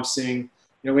now, I'm seeing,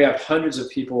 we have hundreds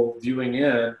of people viewing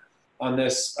in on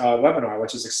this webinar,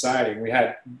 which is exciting. We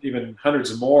had even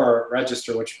hundreds more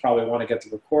register, which you probably want to get the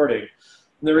recording.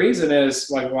 And the reason is,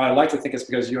 like, well, I like to think it's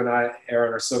because you and I,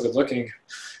 Aaron, are so good looking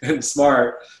and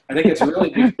smart. I think it's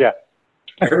really, yeah.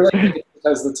 I really think it's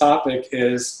because the topic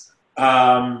is,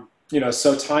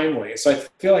 so timely. So I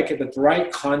feel like the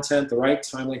right content, the right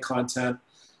timely content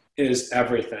is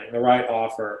everything, the right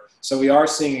offer. So we are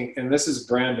seeing, and this is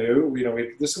brand new,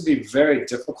 this would be very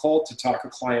difficult to talk a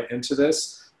client into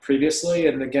this previously.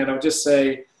 And again, I would just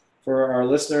say for our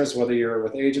listeners, whether you're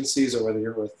with agencies or whether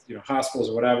you're with hospitals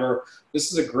or whatever,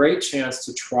 this is a great chance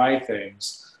to try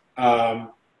things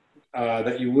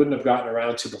that you wouldn't have gotten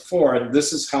around to before. And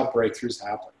this is how breakthroughs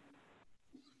happen.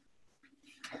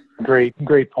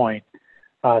 Great point.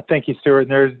 Thank you, Stuart.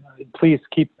 And please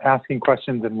keep asking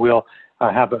questions, and we'll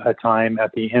have a time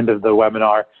at the end of the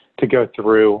webinar to go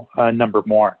through a number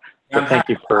more. So thank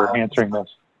you for answering those.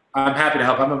 I'm happy to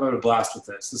help. I'm about to blast with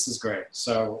this. This is great.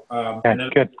 So okay,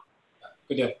 good.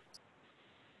 Good deal.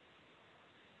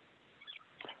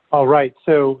 All right.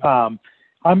 So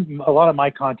a lot of my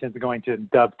content is going to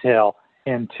dovetail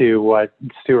into what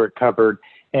Stuart covered.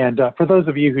 And for those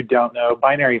of you who don't know,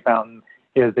 Binary Fountain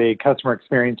is a customer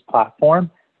experience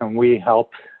platform, and we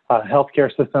help healthcare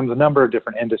systems, a number of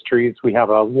different industries. We have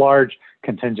a large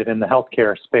contingent in the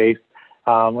healthcare space,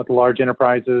 with large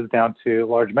enterprises down to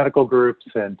large medical groups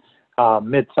and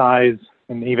mid-size,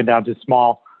 and even down to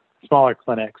smaller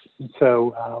clinics.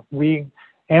 So we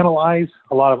analyze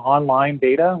a lot of online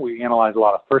data. We analyze a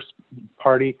lot of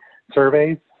first-party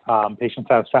surveys, patient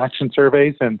satisfaction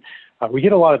surveys, and we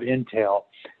get a lot of intel.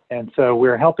 And so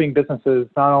we're helping businesses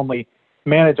not only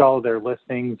manage all of their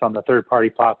listings on the third-party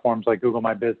platforms like Google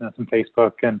My Business and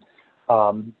Facebook and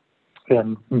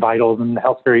Vitals and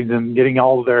Healthgrades, and getting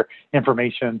all of their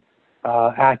information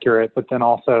accurate, but then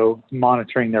also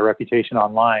monitoring their reputation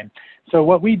online. So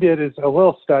what we did is a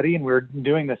little study, and we're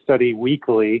doing this study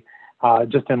weekly,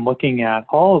 just in looking at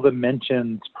all of the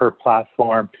mentions per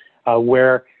platform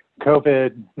where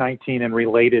COVID-19 and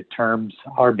related terms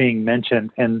are being mentioned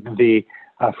in the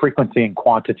frequency and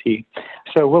quantity.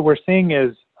 So what we're seeing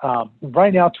is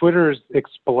right now Twitter is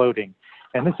exploding,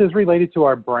 and this is related to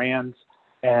our brands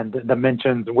and the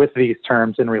mentions with these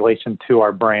terms in relation to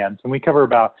our brands. And we cover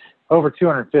about over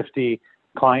 250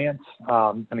 clients,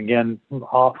 and again,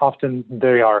 often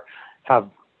they have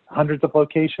hundreds of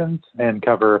locations and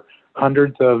cover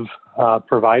hundreds of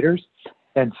providers.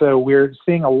 And so we're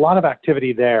seeing a lot of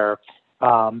activity there.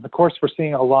 Of course, we're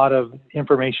seeing a lot of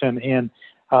information in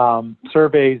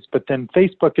surveys, but then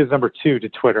Facebook is number 2 to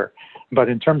Twitter. But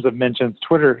in terms of mentions,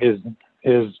 Twitter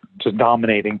is just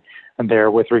dominating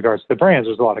there with regards to the brands.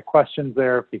 There's a lot of questions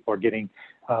there. People are getting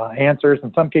answers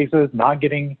in some cases, not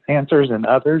getting answers in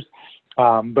others.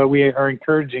 But we are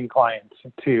encouraging clients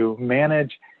to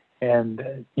manage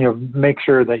and make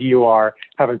sure that you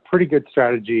have a pretty good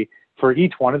strategy for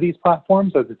each one of these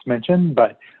platforms, as it's mentioned,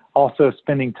 but also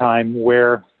spending time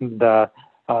where the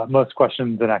most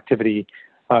questions and activity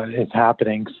is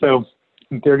happening. So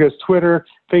there goes Twitter,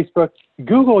 Facebook.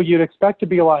 Google, you'd expect to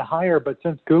be a lot higher, but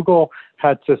since Google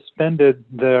had suspended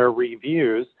their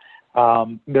reviews,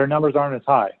 their numbers aren't as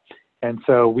high. And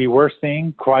so we were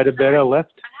seeing quite a bit of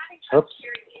lift. Oops.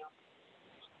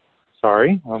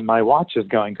 Sorry, my watch is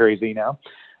going crazy now,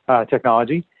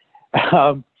 technology.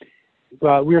 We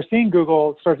were seeing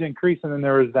Google start to increase, and then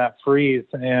there was that freeze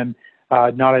and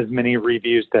not as many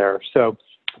reviews there. So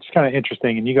it's kind of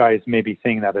interesting, and you guys may be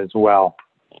seeing that as well.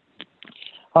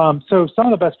 So some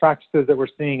of the best practices that we're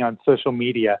seeing on social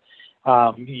media,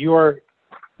 we're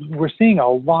seeing a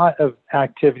lot of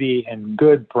activity and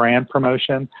good brand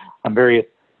promotion on various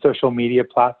social media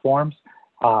platforms.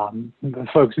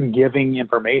 Folks giving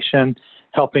information,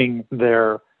 helping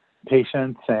their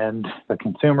patients and the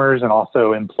consumers and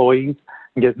also employees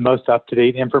get most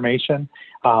up-to-date information.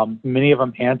 Many of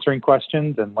them answering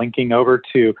questions and linking over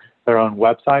to their own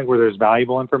website where there's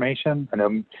valuable information.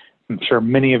 I'm sure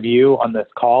many of you on this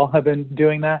call have been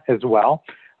doing that as well.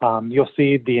 You'll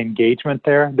see the engagement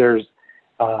there. There's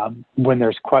when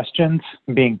there's questions,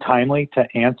 being timely to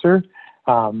answer,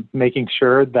 making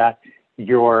sure that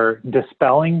you're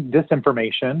dispelling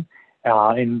disinformation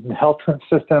in health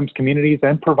systems, communities,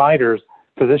 and providers.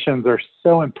 Physicians are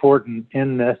so important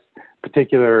in this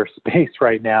particular space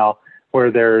right now,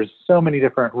 where there's so many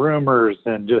different rumors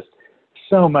and just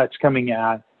so much coming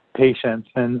at patients,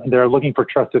 and they're looking for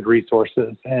trusted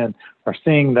resources, and are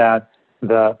seeing that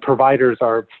the providers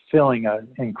are filling an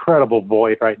incredible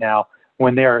void right now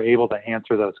when they are able to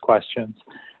answer those questions.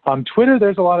 On Twitter,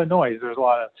 there's a lot of noise. There's a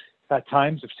lot of, at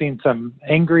times, I've seen some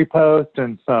angry posts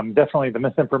and some definitely the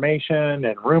misinformation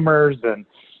and rumors and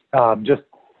just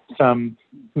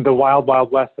the wild,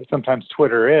 wild west that sometimes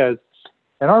Twitter is.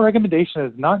 And our recommendation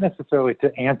is not necessarily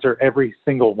to answer every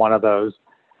single one of those.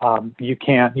 You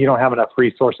don't have enough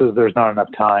resources, there's not enough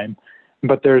time.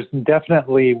 But there's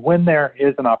definitely, when there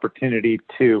is an opportunity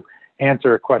to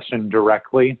answer a question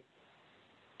directly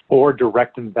or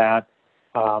direct that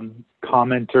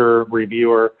commenter,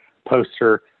 reviewer,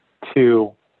 poster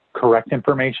to correct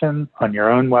information on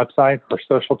your own website or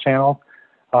social channel,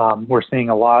 we're seeing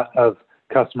a lot of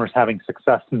customers having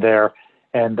success there,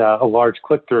 and a large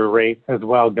click-through rate as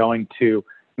well going to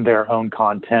their own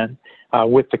content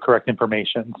with the correct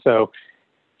information. So,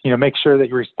 make sure that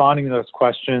you're responding to those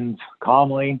questions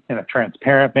calmly in a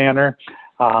transparent manner,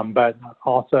 but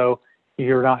also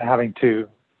you're not having to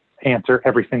answer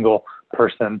every single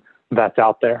person that's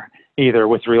out there, either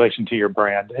with relation to your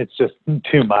brand. It's just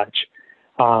too much.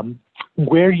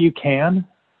 Where you can,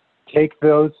 take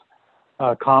those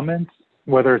comments,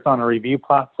 whether it's on a review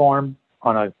platform,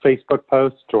 on a Facebook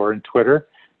post, or in Twitter,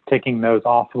 taking those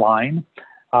offline.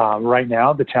 Right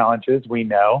now, the challenge is, we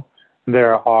know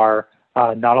there are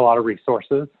not a lot of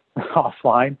resources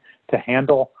offline to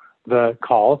handle the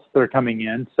calls that are coming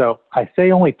in. So I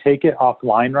say only take it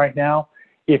offline right now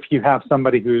if you have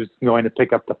somebody who's going to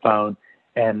pick up the phone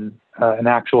and an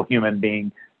actual human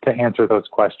being to answer those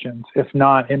questions. If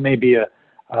not, it may be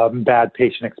a bad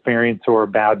patient experience or a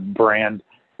bad brand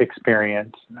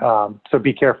experience. So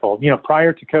be careful.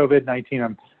 Prior to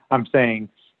COVID-19, I'm saying,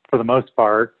 for the most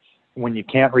part, when you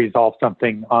can't resolve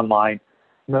something online,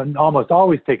 almost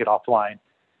always take it offline.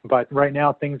 But right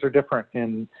now things are different,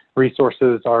 and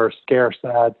resources are scarce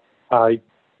at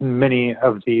many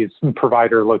of these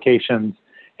provider locations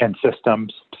and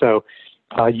systems. So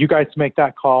you guys make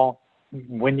that call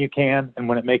when you can, and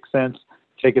when it makes sense,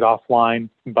 take it offline,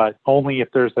 but only if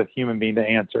there's a human being to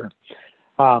answer.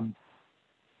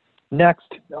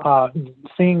 Next,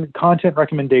 seeing content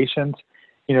recommendations,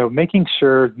 making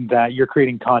sure that you're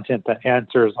creating content that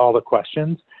answers all the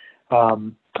questions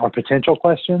or potential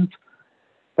questions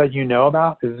that you know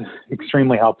about is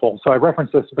extremely helpful. So I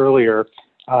referenced this earlier,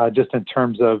 just in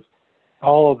terms of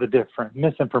all of the different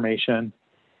misinformation,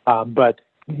 but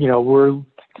we're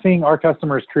seeing our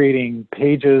customers creating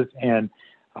pages and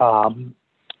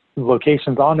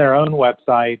locations on their own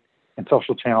website and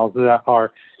social channels that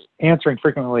are answering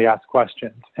frequently asked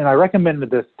questions. And I recommended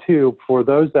this too for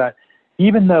those that,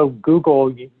 even though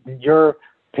Google, your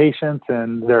patients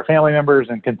and their family members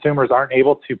and consumers aren't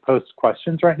able to post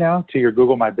questions right now to your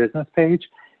Google My Business page,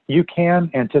 you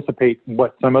can anticipate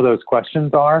what some of those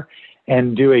questions are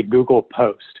and do a Google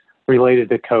post related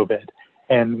to COVID.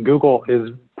 And Google is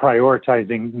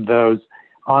prioritizing those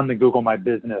on the Google My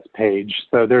Business page.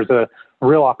 So there's a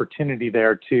real opportunity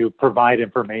there to provide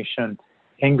information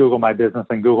in Google My Business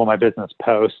and Google My Business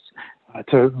posts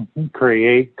to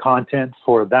create content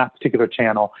for that particular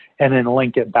channel, and then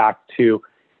link it back to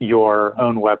your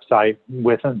own website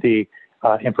with the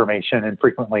information and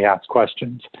frequently asked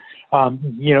questions.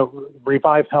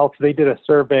 Revive Health, they did a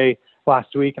survey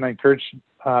last week, and I encourage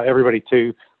everybody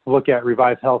to look at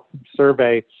Revive Health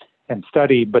survey and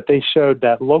study, but they showed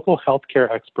that local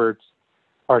healthcare experts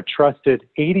are trusted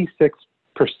 86%.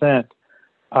 86%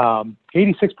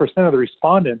 of the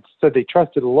respondents said they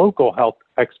trusted local health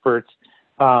experts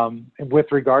with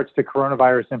regards to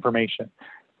coronavirus information.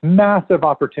 Massive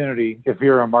opportunity if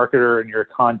you're a marketer and you're a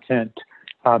content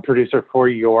producer for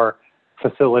your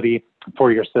facility,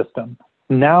 for your system.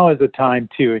 Now is the time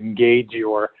to engage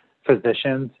your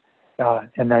physicians.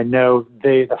 And I know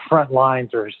the front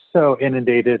lines are so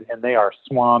inundated and they are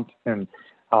swamped. And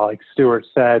like Stuart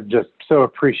said, just so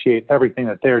appreciate everything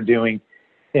that they're doing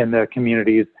in the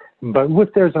communities. But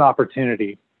if there's an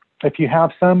opportunity, if you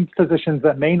have some physicians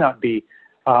that may not be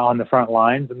on the front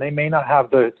lines and they may not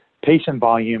have the patient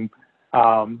volume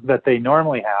that they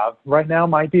normally have, right now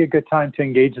might be a good time to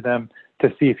engage them to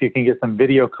see if you can get some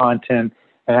video content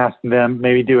and ask them,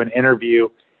 maybe do an interview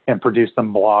and produce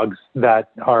some blogs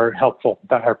that are helpful,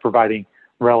 that are providing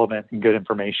relevant and good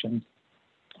information.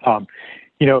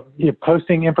 you're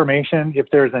posting information if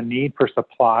there's a need for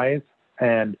supplies,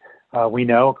 and we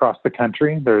know across the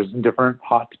country there's different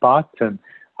hotspots, and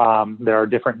there are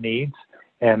different needs,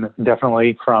 and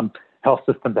definitely from health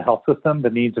system to health system, the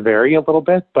needs vary a little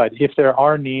bit. But if there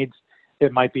are needs,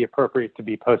 it might be appropriate to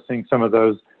be posting some of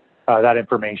those that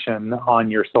information on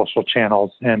your social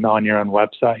channels and on your own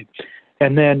website.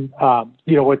 And then,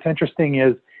 what's interesting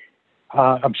is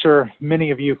I'm sure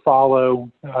many of you follow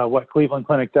what Cleveland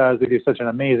Clinic does. They do such an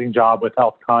amazing job with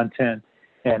health content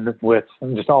and with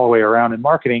just all the way around in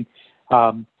marketing.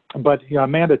 But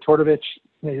Amanda Tortovich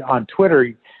on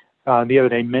Twitter the other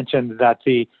day mentioned that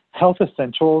the Health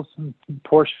Essentials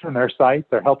portion of their site,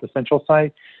 their Health Essentials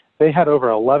site, they had over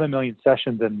 11 million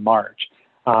sessions in March.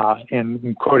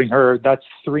 And quoting her, that's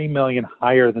 3 million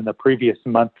higher than the previous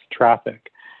month's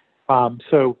traffic.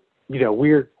 So,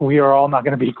 we are all not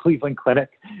going to be Cleveland Clinic.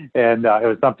 And it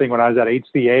was something when I was at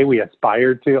HCA, we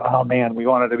aspired to, we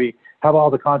wanted to have all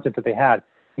the content that they had.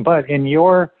 But in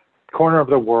your corner of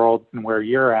the world and where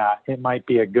you're at, it might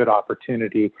be a good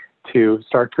opportunity to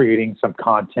start creating some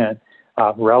content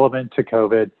relevant to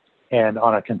COVID and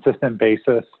on a consistent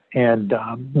basis, and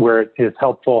where it is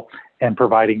helpful and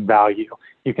providing value.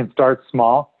 You can start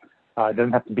small. It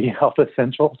doesn't have to be Health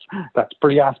Essentials. That's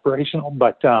pretty aspirational,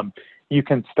 but you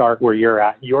can start where you're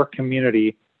at. Your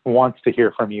community wants to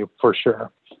hear from you for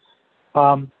sure.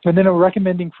 And then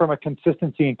recommending from a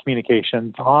consistency in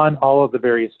communications on all of the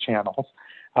various channels.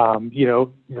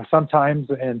 Sometimes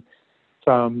in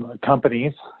some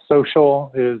companies,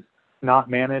 social is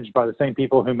not managed by the same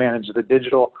people who manage the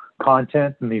digital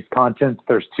content, and these contents,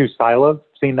 there's two silos.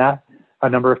 Seen that a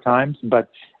number of times, but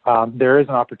there is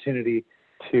an opportunity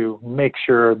to make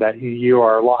sure that you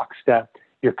are lockstep.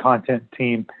 Your content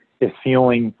team is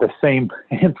fueling the same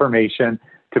information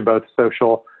to both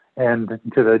social and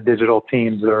to the digital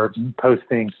teams that are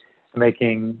posting,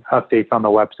 making updates on the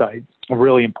website.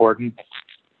 Really important.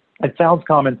 It sounds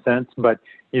common sense, but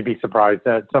you'd be surprised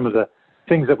at some of the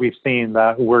things that we've seen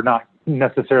that were not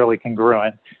necessarily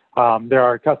congruent. There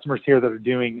are customers here that are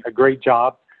doing a great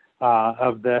job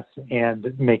of this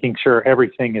and making sure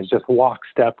everything is just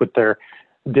lockstep with their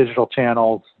digital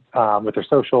channels, with their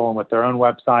social and with their own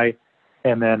website.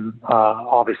 And then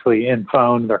obviously in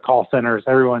phone, their call centers,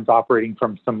 everyone's operating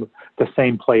from the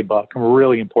same playbook.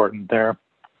 Really important there.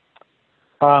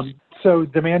 So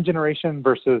demand generation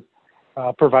versus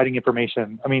providing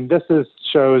information. This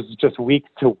shows just week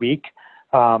to week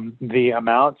the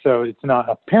amount. So it's not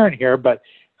apparent here, but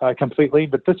completely.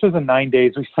 But this was in 9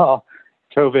 days. We saw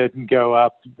COVID go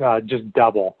up just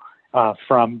double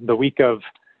from the week of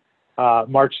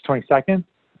March 22nd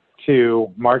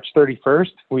to March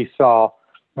 31st. We saw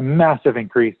a massive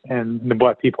increase in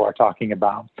what people are talking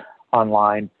about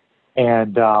online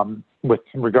and with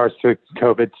regards to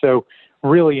COVID. So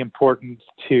really important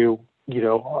to,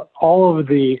 all of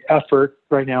the effort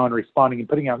right now in responding and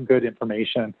putting out good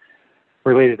information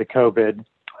related to COVID.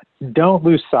 Don't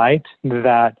lose sight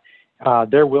that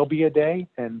there will be a day,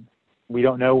 and we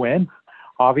don't know when,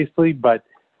 obviously, but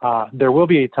there will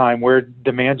be a time where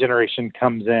demand generation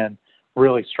comes in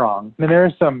really strong. There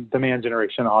is some demand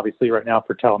generation, obviously, right now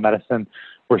for telemedicine.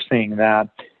 We're seeing that.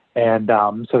 And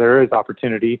so there is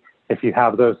opportunity, if you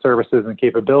have those services and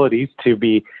capabilities, to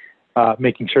be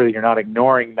making sure that you're not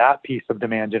ignoring that piece of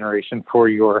demand generation for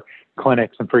your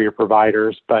clinics and for your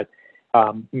providers. But,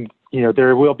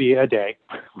 there will be a day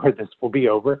where this will be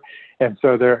over. And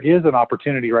so there is an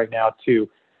opportunity right now to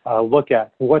look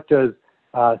at what does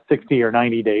 60 or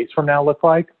 90 days from now look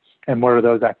like, and what are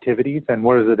those activities, and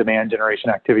what are the demand generation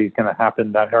activities going to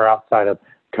happen that are outside of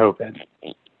COVID.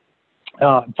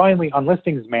 Finally, on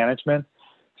listings management.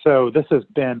 So this has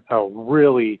been a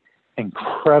really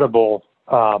incredible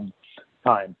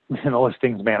time in the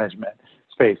listings management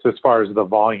space as far as the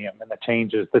volume and the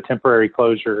changes, the temporary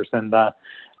closures, and the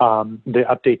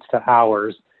updates to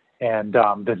hours, and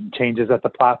the changes that the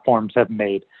platforms have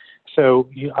made. So,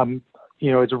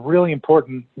 it's really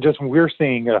important. Just when we're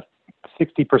seeing a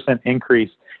 60% increase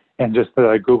in just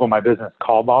the Google My Business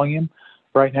call volume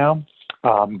right now.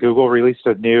 Google released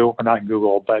a new, or not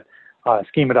Google, but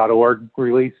schema.org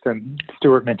released, and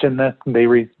Stuart mentioned this, they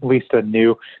released a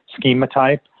new schema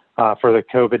type for the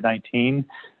COVID-19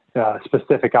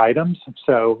 specific items.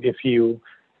 So if you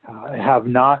have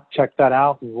not checked that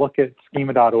out, look at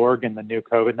schema.org and the new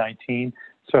COVID-19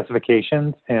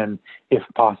 specifications, and if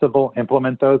possible,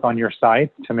 implement those on your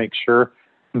site to make sure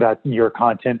that your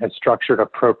content is structured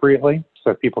appropriately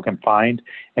so people can find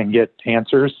and get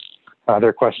answers,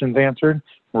 their questions answered.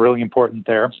 Really important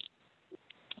there.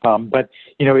 But,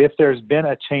 if there's been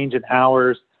a change in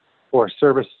hours or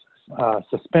service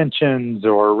suspensions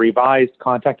or revised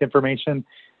contact information,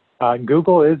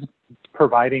 Google is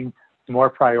providing more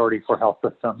priority for health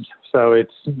systems. So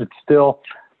it's still,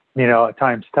 at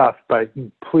times tough, but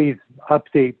please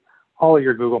update all of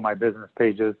your Google My Business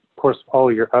pages, of course, all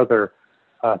of your other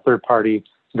third-party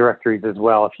directories as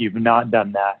well if you've not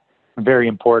done that. Very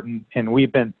important. And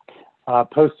we've been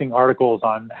posting articles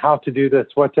on how to do this,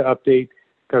 what to update.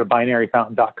 Go to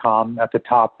binaryfountain.com. At the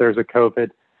top, there's a COVID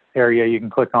area you can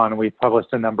click on, and we've published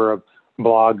a number of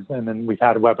blogs, and then we've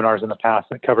had webinars in the past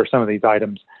that cover some of these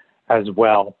items as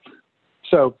well.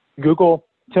 So Google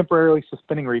temporarily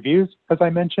suspending reviews, as I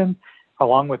mentioned,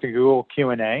 along with the Google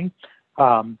Q&A.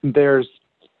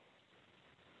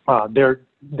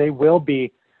 They will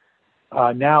be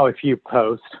now if you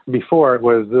post. Before it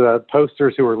was the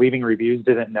posters who were leaving reviews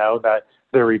didn't know that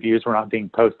their reviews were not being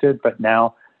posted, but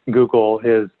now Google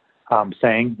is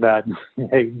saying that,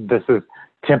 hey, this is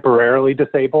temporarily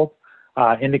disabled,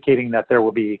 indicating that there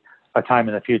will be a time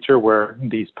in the future where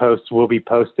these posts will be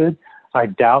posted. I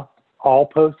doubt all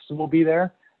posts will be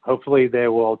there. Hopefully they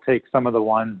will take some of the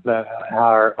ones that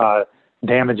are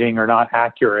damaging or not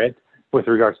accurate with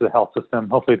regards to the health system.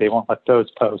 Hopefully they won't let those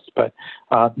post, but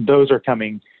those are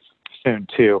coming soon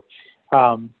too.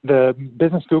 The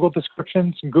business Google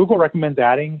descriptions, Google recommends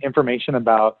adding information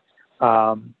about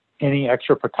any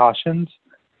extra precautions,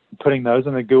 putting those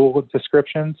in the Google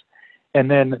descriptions. And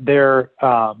then they're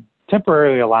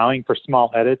temporarily allowing for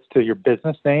small edits to your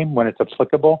business name when it's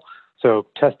applicable. So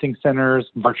testing centers,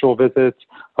 virtual visits,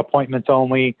 appointments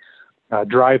only,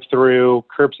 drive-through,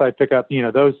 curbside pickup,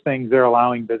 those things, they're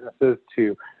allowing businesses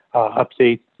to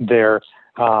update their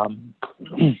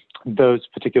those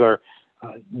particular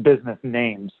business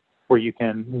names where you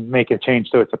can make a change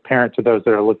so it's apparent to those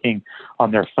that are looking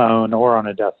on their phone or on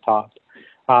a desktop.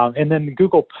 And then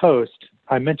Google Post,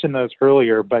 I mentioned those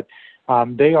earlier, but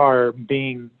those are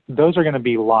going to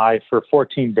be live for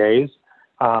 14 days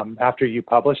after you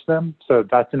publish them. So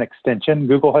that's an extension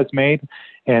Google has made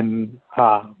in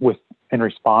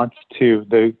response to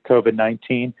the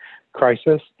COVID-19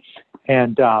 crisis.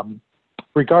 And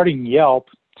regarding Yelp,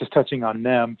 just touching on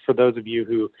them, for those of you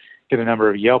who get a number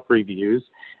of Yelp reviews,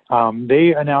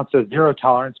 they announced a zero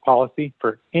tolerance policy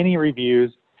for any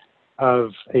reviews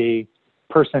of a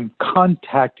person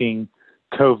contacting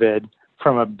COVID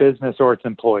from a business or its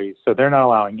employees. So they're not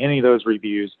allowing any of those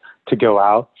reviews to go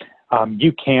out.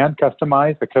 You can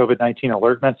customize the COVID-19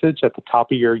 alert message at the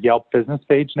top of your Yelp business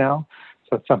page now.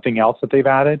 So it's something else that they've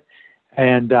added.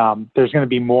 And there's going to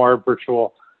be more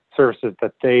virtual services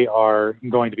that they are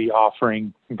going to be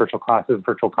offering, virtual classes,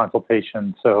 virtual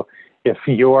consultations. So if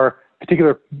your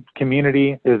particular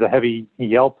community is a heavy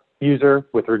Yelp user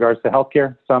with regards to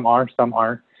healthcare, some are, some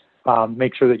aren't,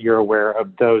 make sure that you're aware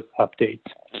of those updates.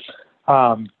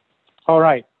 All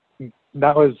right,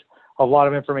 that was a lot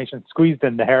of information squeezed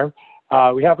in there.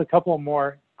 We have a couple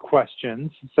more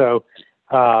questions. So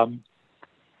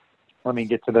let me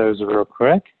get to those real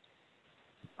quick.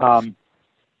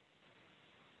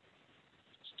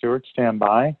 Stuart, stand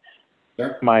by.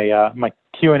 Sure. My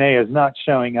Q&A is not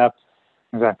showing up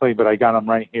exactly, but I got them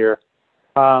right here.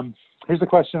 Here's a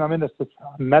question. I'm in this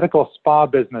medical spa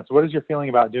business. What is your feeling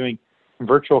about doing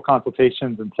virtual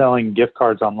consultations and selling gift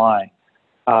cards online?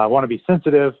 I want to be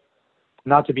sensitive,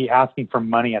 not to be asking for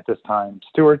money at this time.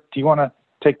 Stuart, do you want to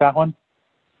take that one?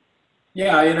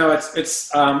 Yeah,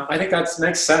 it's. I think that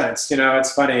makes sense.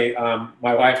 It's funny.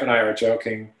 My wife and I are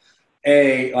joking.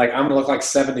 I'm gonna look like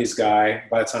 '70s guy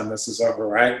by the time this is over,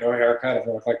 right? No haircut.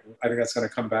 I think that's gonna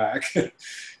come back.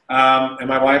 And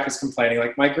my wife is complaining,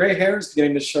 like, my gray hair is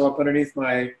beginning to show up underneath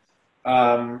my,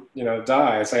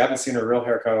 dye. It's like I haven't seen a real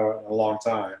haircut in a long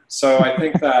time. So I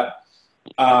think that,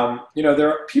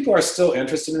 people are still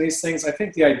interested in these things. I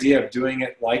think the idea of doing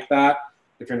it like that,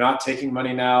 if you're not taking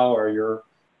money now or you're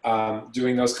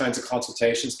doing those kinds of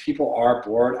consultations, people are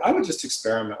bored. I would just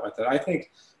experiment with it. I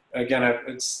think, again,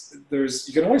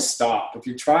 you can always stop. If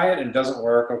you try it and it doesn't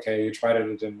work, okay, you tried it,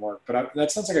 it didn't work. But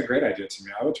that sounds like a great idea to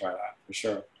me. I would try that for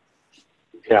sure.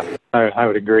 Yeah, I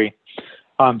would agree.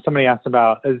 Somebody asked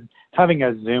about having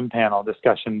a Zoom panel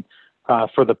discussion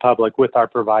for the public with our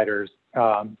providers.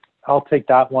 I'll take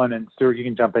that one, and Stuart, you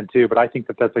can jump in too, but I think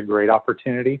that that's a great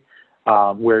opportunity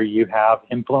where you have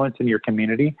influence in your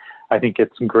community. I think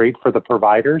it's great for the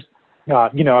providers.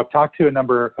 I've talked to a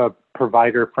number of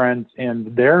provider friends,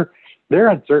 and they're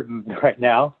uncertain right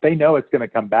now. They know it's going to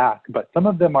come back, but some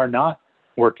of them are not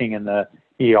working in the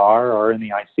ER or in the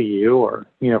ICU or,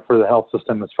 for the health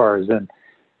system as far as in.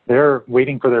 They're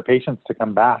waiting for their patients to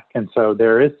come back. And so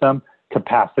there is some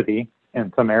capacity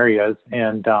in some areas.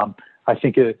 And I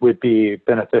think it would be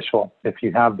beneficial if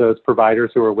you have those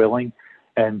providers who are willing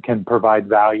and can provide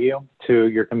value to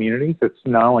your communities. It's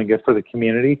not only good for the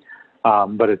community,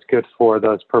 but it's good for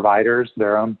those providers,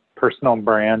 their own personal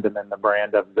brand, and then the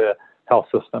brand of the health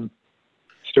system.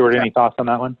 Stuart, any thoughts on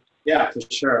that one? Yeah, for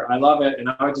sure. I love it. And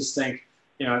I would just think,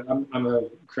 I'm a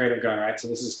creative guy, right? So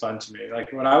this is fun to me.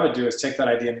 Like what I would do is take that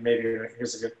idea and maybe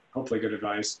here's hopefully good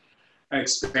advice. I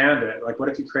expand it. Like what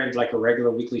if you created like a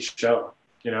regular weekly show?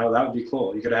 That would be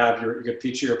cool. You could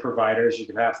feature your providers. You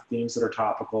could have themes that are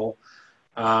topical.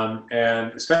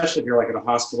 And especially if you're like at a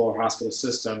hospital or hospital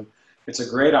system, it's a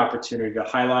great opportunity to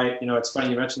highlight, it's funny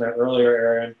you mentioned that earlier,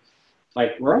 Aaron,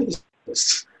 like where are these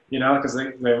therapists? Because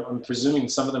I'm presuming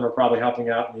some of them are probably helping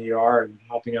out in the ER and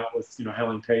helping out with,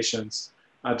 handling patients,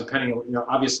 depending on,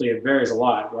 obviously it varies a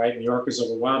lot, right? New York is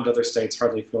overwhelmed, other states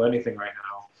hardly feel anything right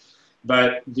now.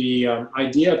 But the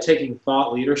idea of taking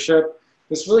thought leadership,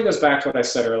 this really goes back to what I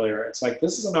said earlier. It's like,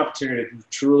 this is an opportunity to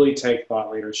truly take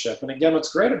thought leadership. And again, what's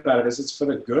great about it is it's for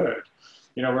the good.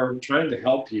 We're trying to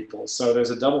help people. So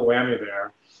there's a double whammy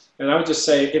there. And I would just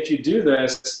say, if you do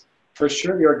this, for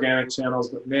sure the organic channels,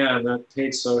 but man, that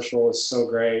paid social is so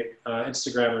great.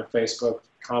 Instagram and Facebook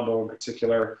combo in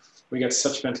particular, we get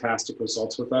such fantastic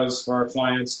results with those for our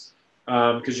clients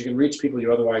because you can reach people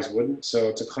you otherwise wouldn't. So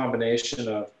it's a combination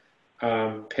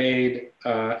of paid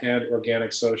and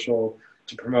organic social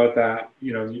to promote that.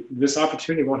 This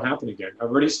opportunity won't happen again.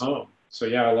 Everybody's home. So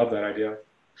yeah, I love that idea.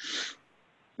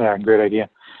 Yeah, great idea.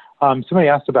 Somebody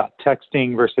asked about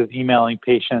texting versus emailing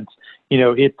patients.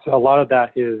 It's a lot of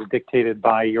that is dictated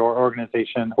by your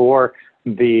organization or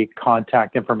the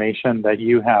contact information that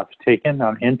you have taken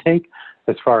on intake,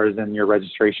 as far as in your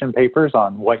registration papers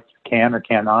on what you can or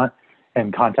cannot,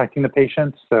 and contacting the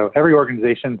patients. So every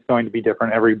organization is going to be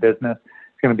different. Every business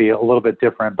is going to be a little bit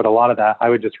different. But a lot of that, I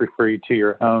would just refer you to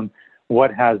your own.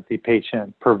 What has the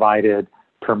patient provided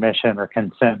permission or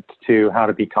consent to how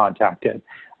to be contacted?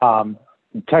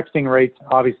 Texting rates,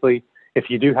 obviously, if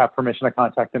you do have permission to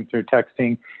contact them through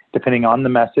texting, depending on the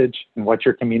message and what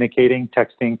you're communicating,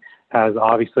 texting has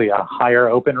obviously a higher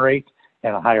open rate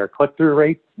and a higher click-through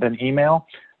rate than email.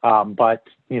 But,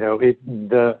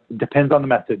 it depends on the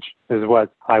message is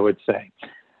what I would say.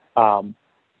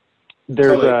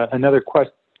 There's another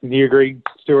question. Do you agree,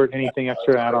 Stuart? Anything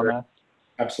extra to add on that?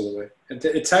 Absolutely.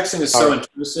 Texting is so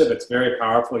intrusive. It's very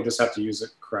powerful. You just have to use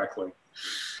it correctly.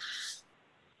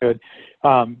 Good.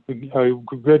 A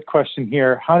good question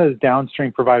here. How does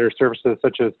downstream provider services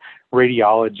such as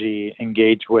radiology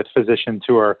engage with physicians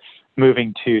who are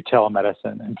moving to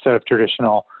telemedicine instead of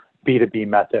traditional B2B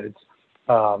methods?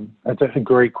 That's a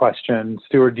great question.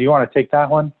 Stuart, do you want to take that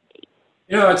one?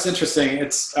 It's interesting.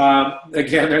 It's,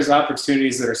 again, there's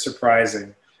opportunities that are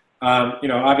surprising.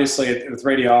 Obviously with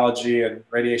radiology and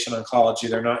radiation oncology,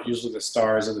 they're not usually the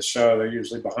stars of the show. They're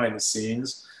usually behind the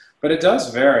scenes. But it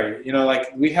does vary.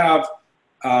 Like we have,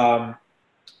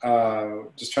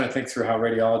 just trying to think through how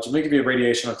radiology, let me give you a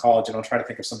radiation oncology and I'll try to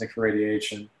think of something for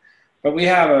radiation. But we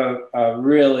have a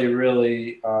really,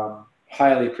 really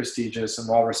highly prestigious and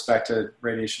well-respected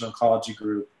radiation oncology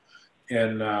group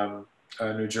in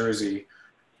New Jersey.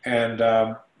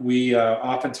 And we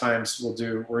oftentimes will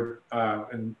do,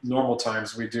 in normal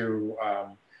times, we do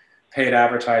paid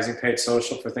advertising, paid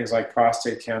social for things like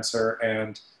prostate cancer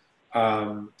and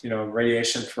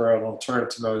radiation for an alternative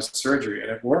to Mohs surgery, and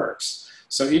it works.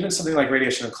 So even something like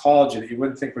radiation oncology that you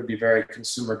wouldn't think would be very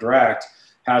consumer direct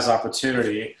has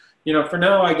opportunity. For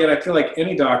now, I feel like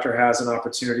any doctor has an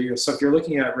opportunity. So if you're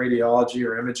looking at radiology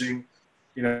or imaging,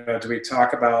 do we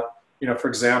talk about, for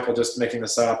example, just making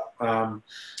this up,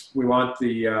 we want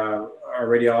our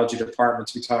radiology department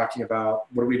to be talking about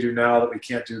what do we do now that we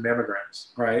can't do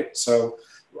mammograms, right? So,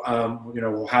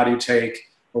 how do you take,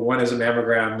 or when is a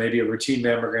mammogram, maybe a routine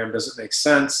mammogram doesn't make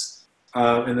sense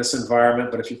in this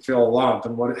environment, but if you feel a lump,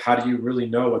 and how do you really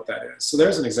know what that is? So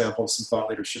there's an example of some thought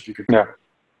leadership you could do. Yeah.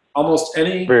 Almost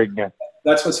any, very good.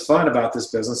 That's what's fun about this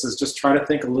business is just try to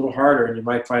think a little harder and you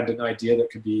might find an idea that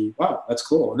could be, wow, that's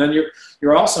cool. And then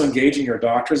you're also engaging your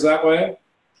doctors that way.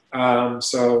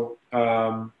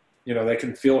 They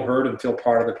can feel heard and feel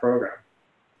part of the program.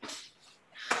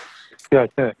 Yeah,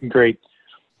 great.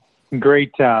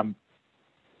 Great. We're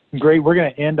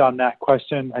going to end on that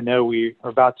question. I know we are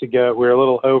about to go. We're a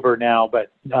little over now,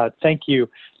 but thank you,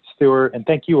 Stuart, and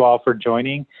thank you all for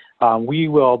joining. We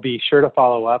will be sure to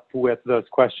follow up with those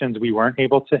questions we weren't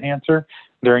able to answer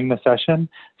during the session.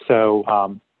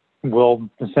 So we'll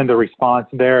send a response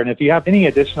there. And if you have any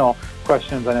additional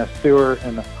questions, I know Stuart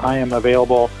and I am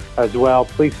available as well.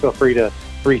 Please feel free to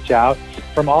reach out.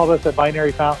 From all of us at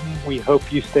Binary Fountain, we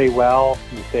hope you stay well,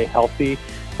 you stay healthy,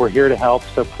 We're here to help,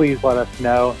 so please let us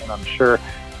know. And I'm sure,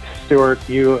 Stuart,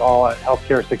 you all at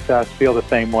Healthcare Success feel the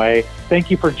same way.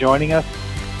 Thank you for joining us.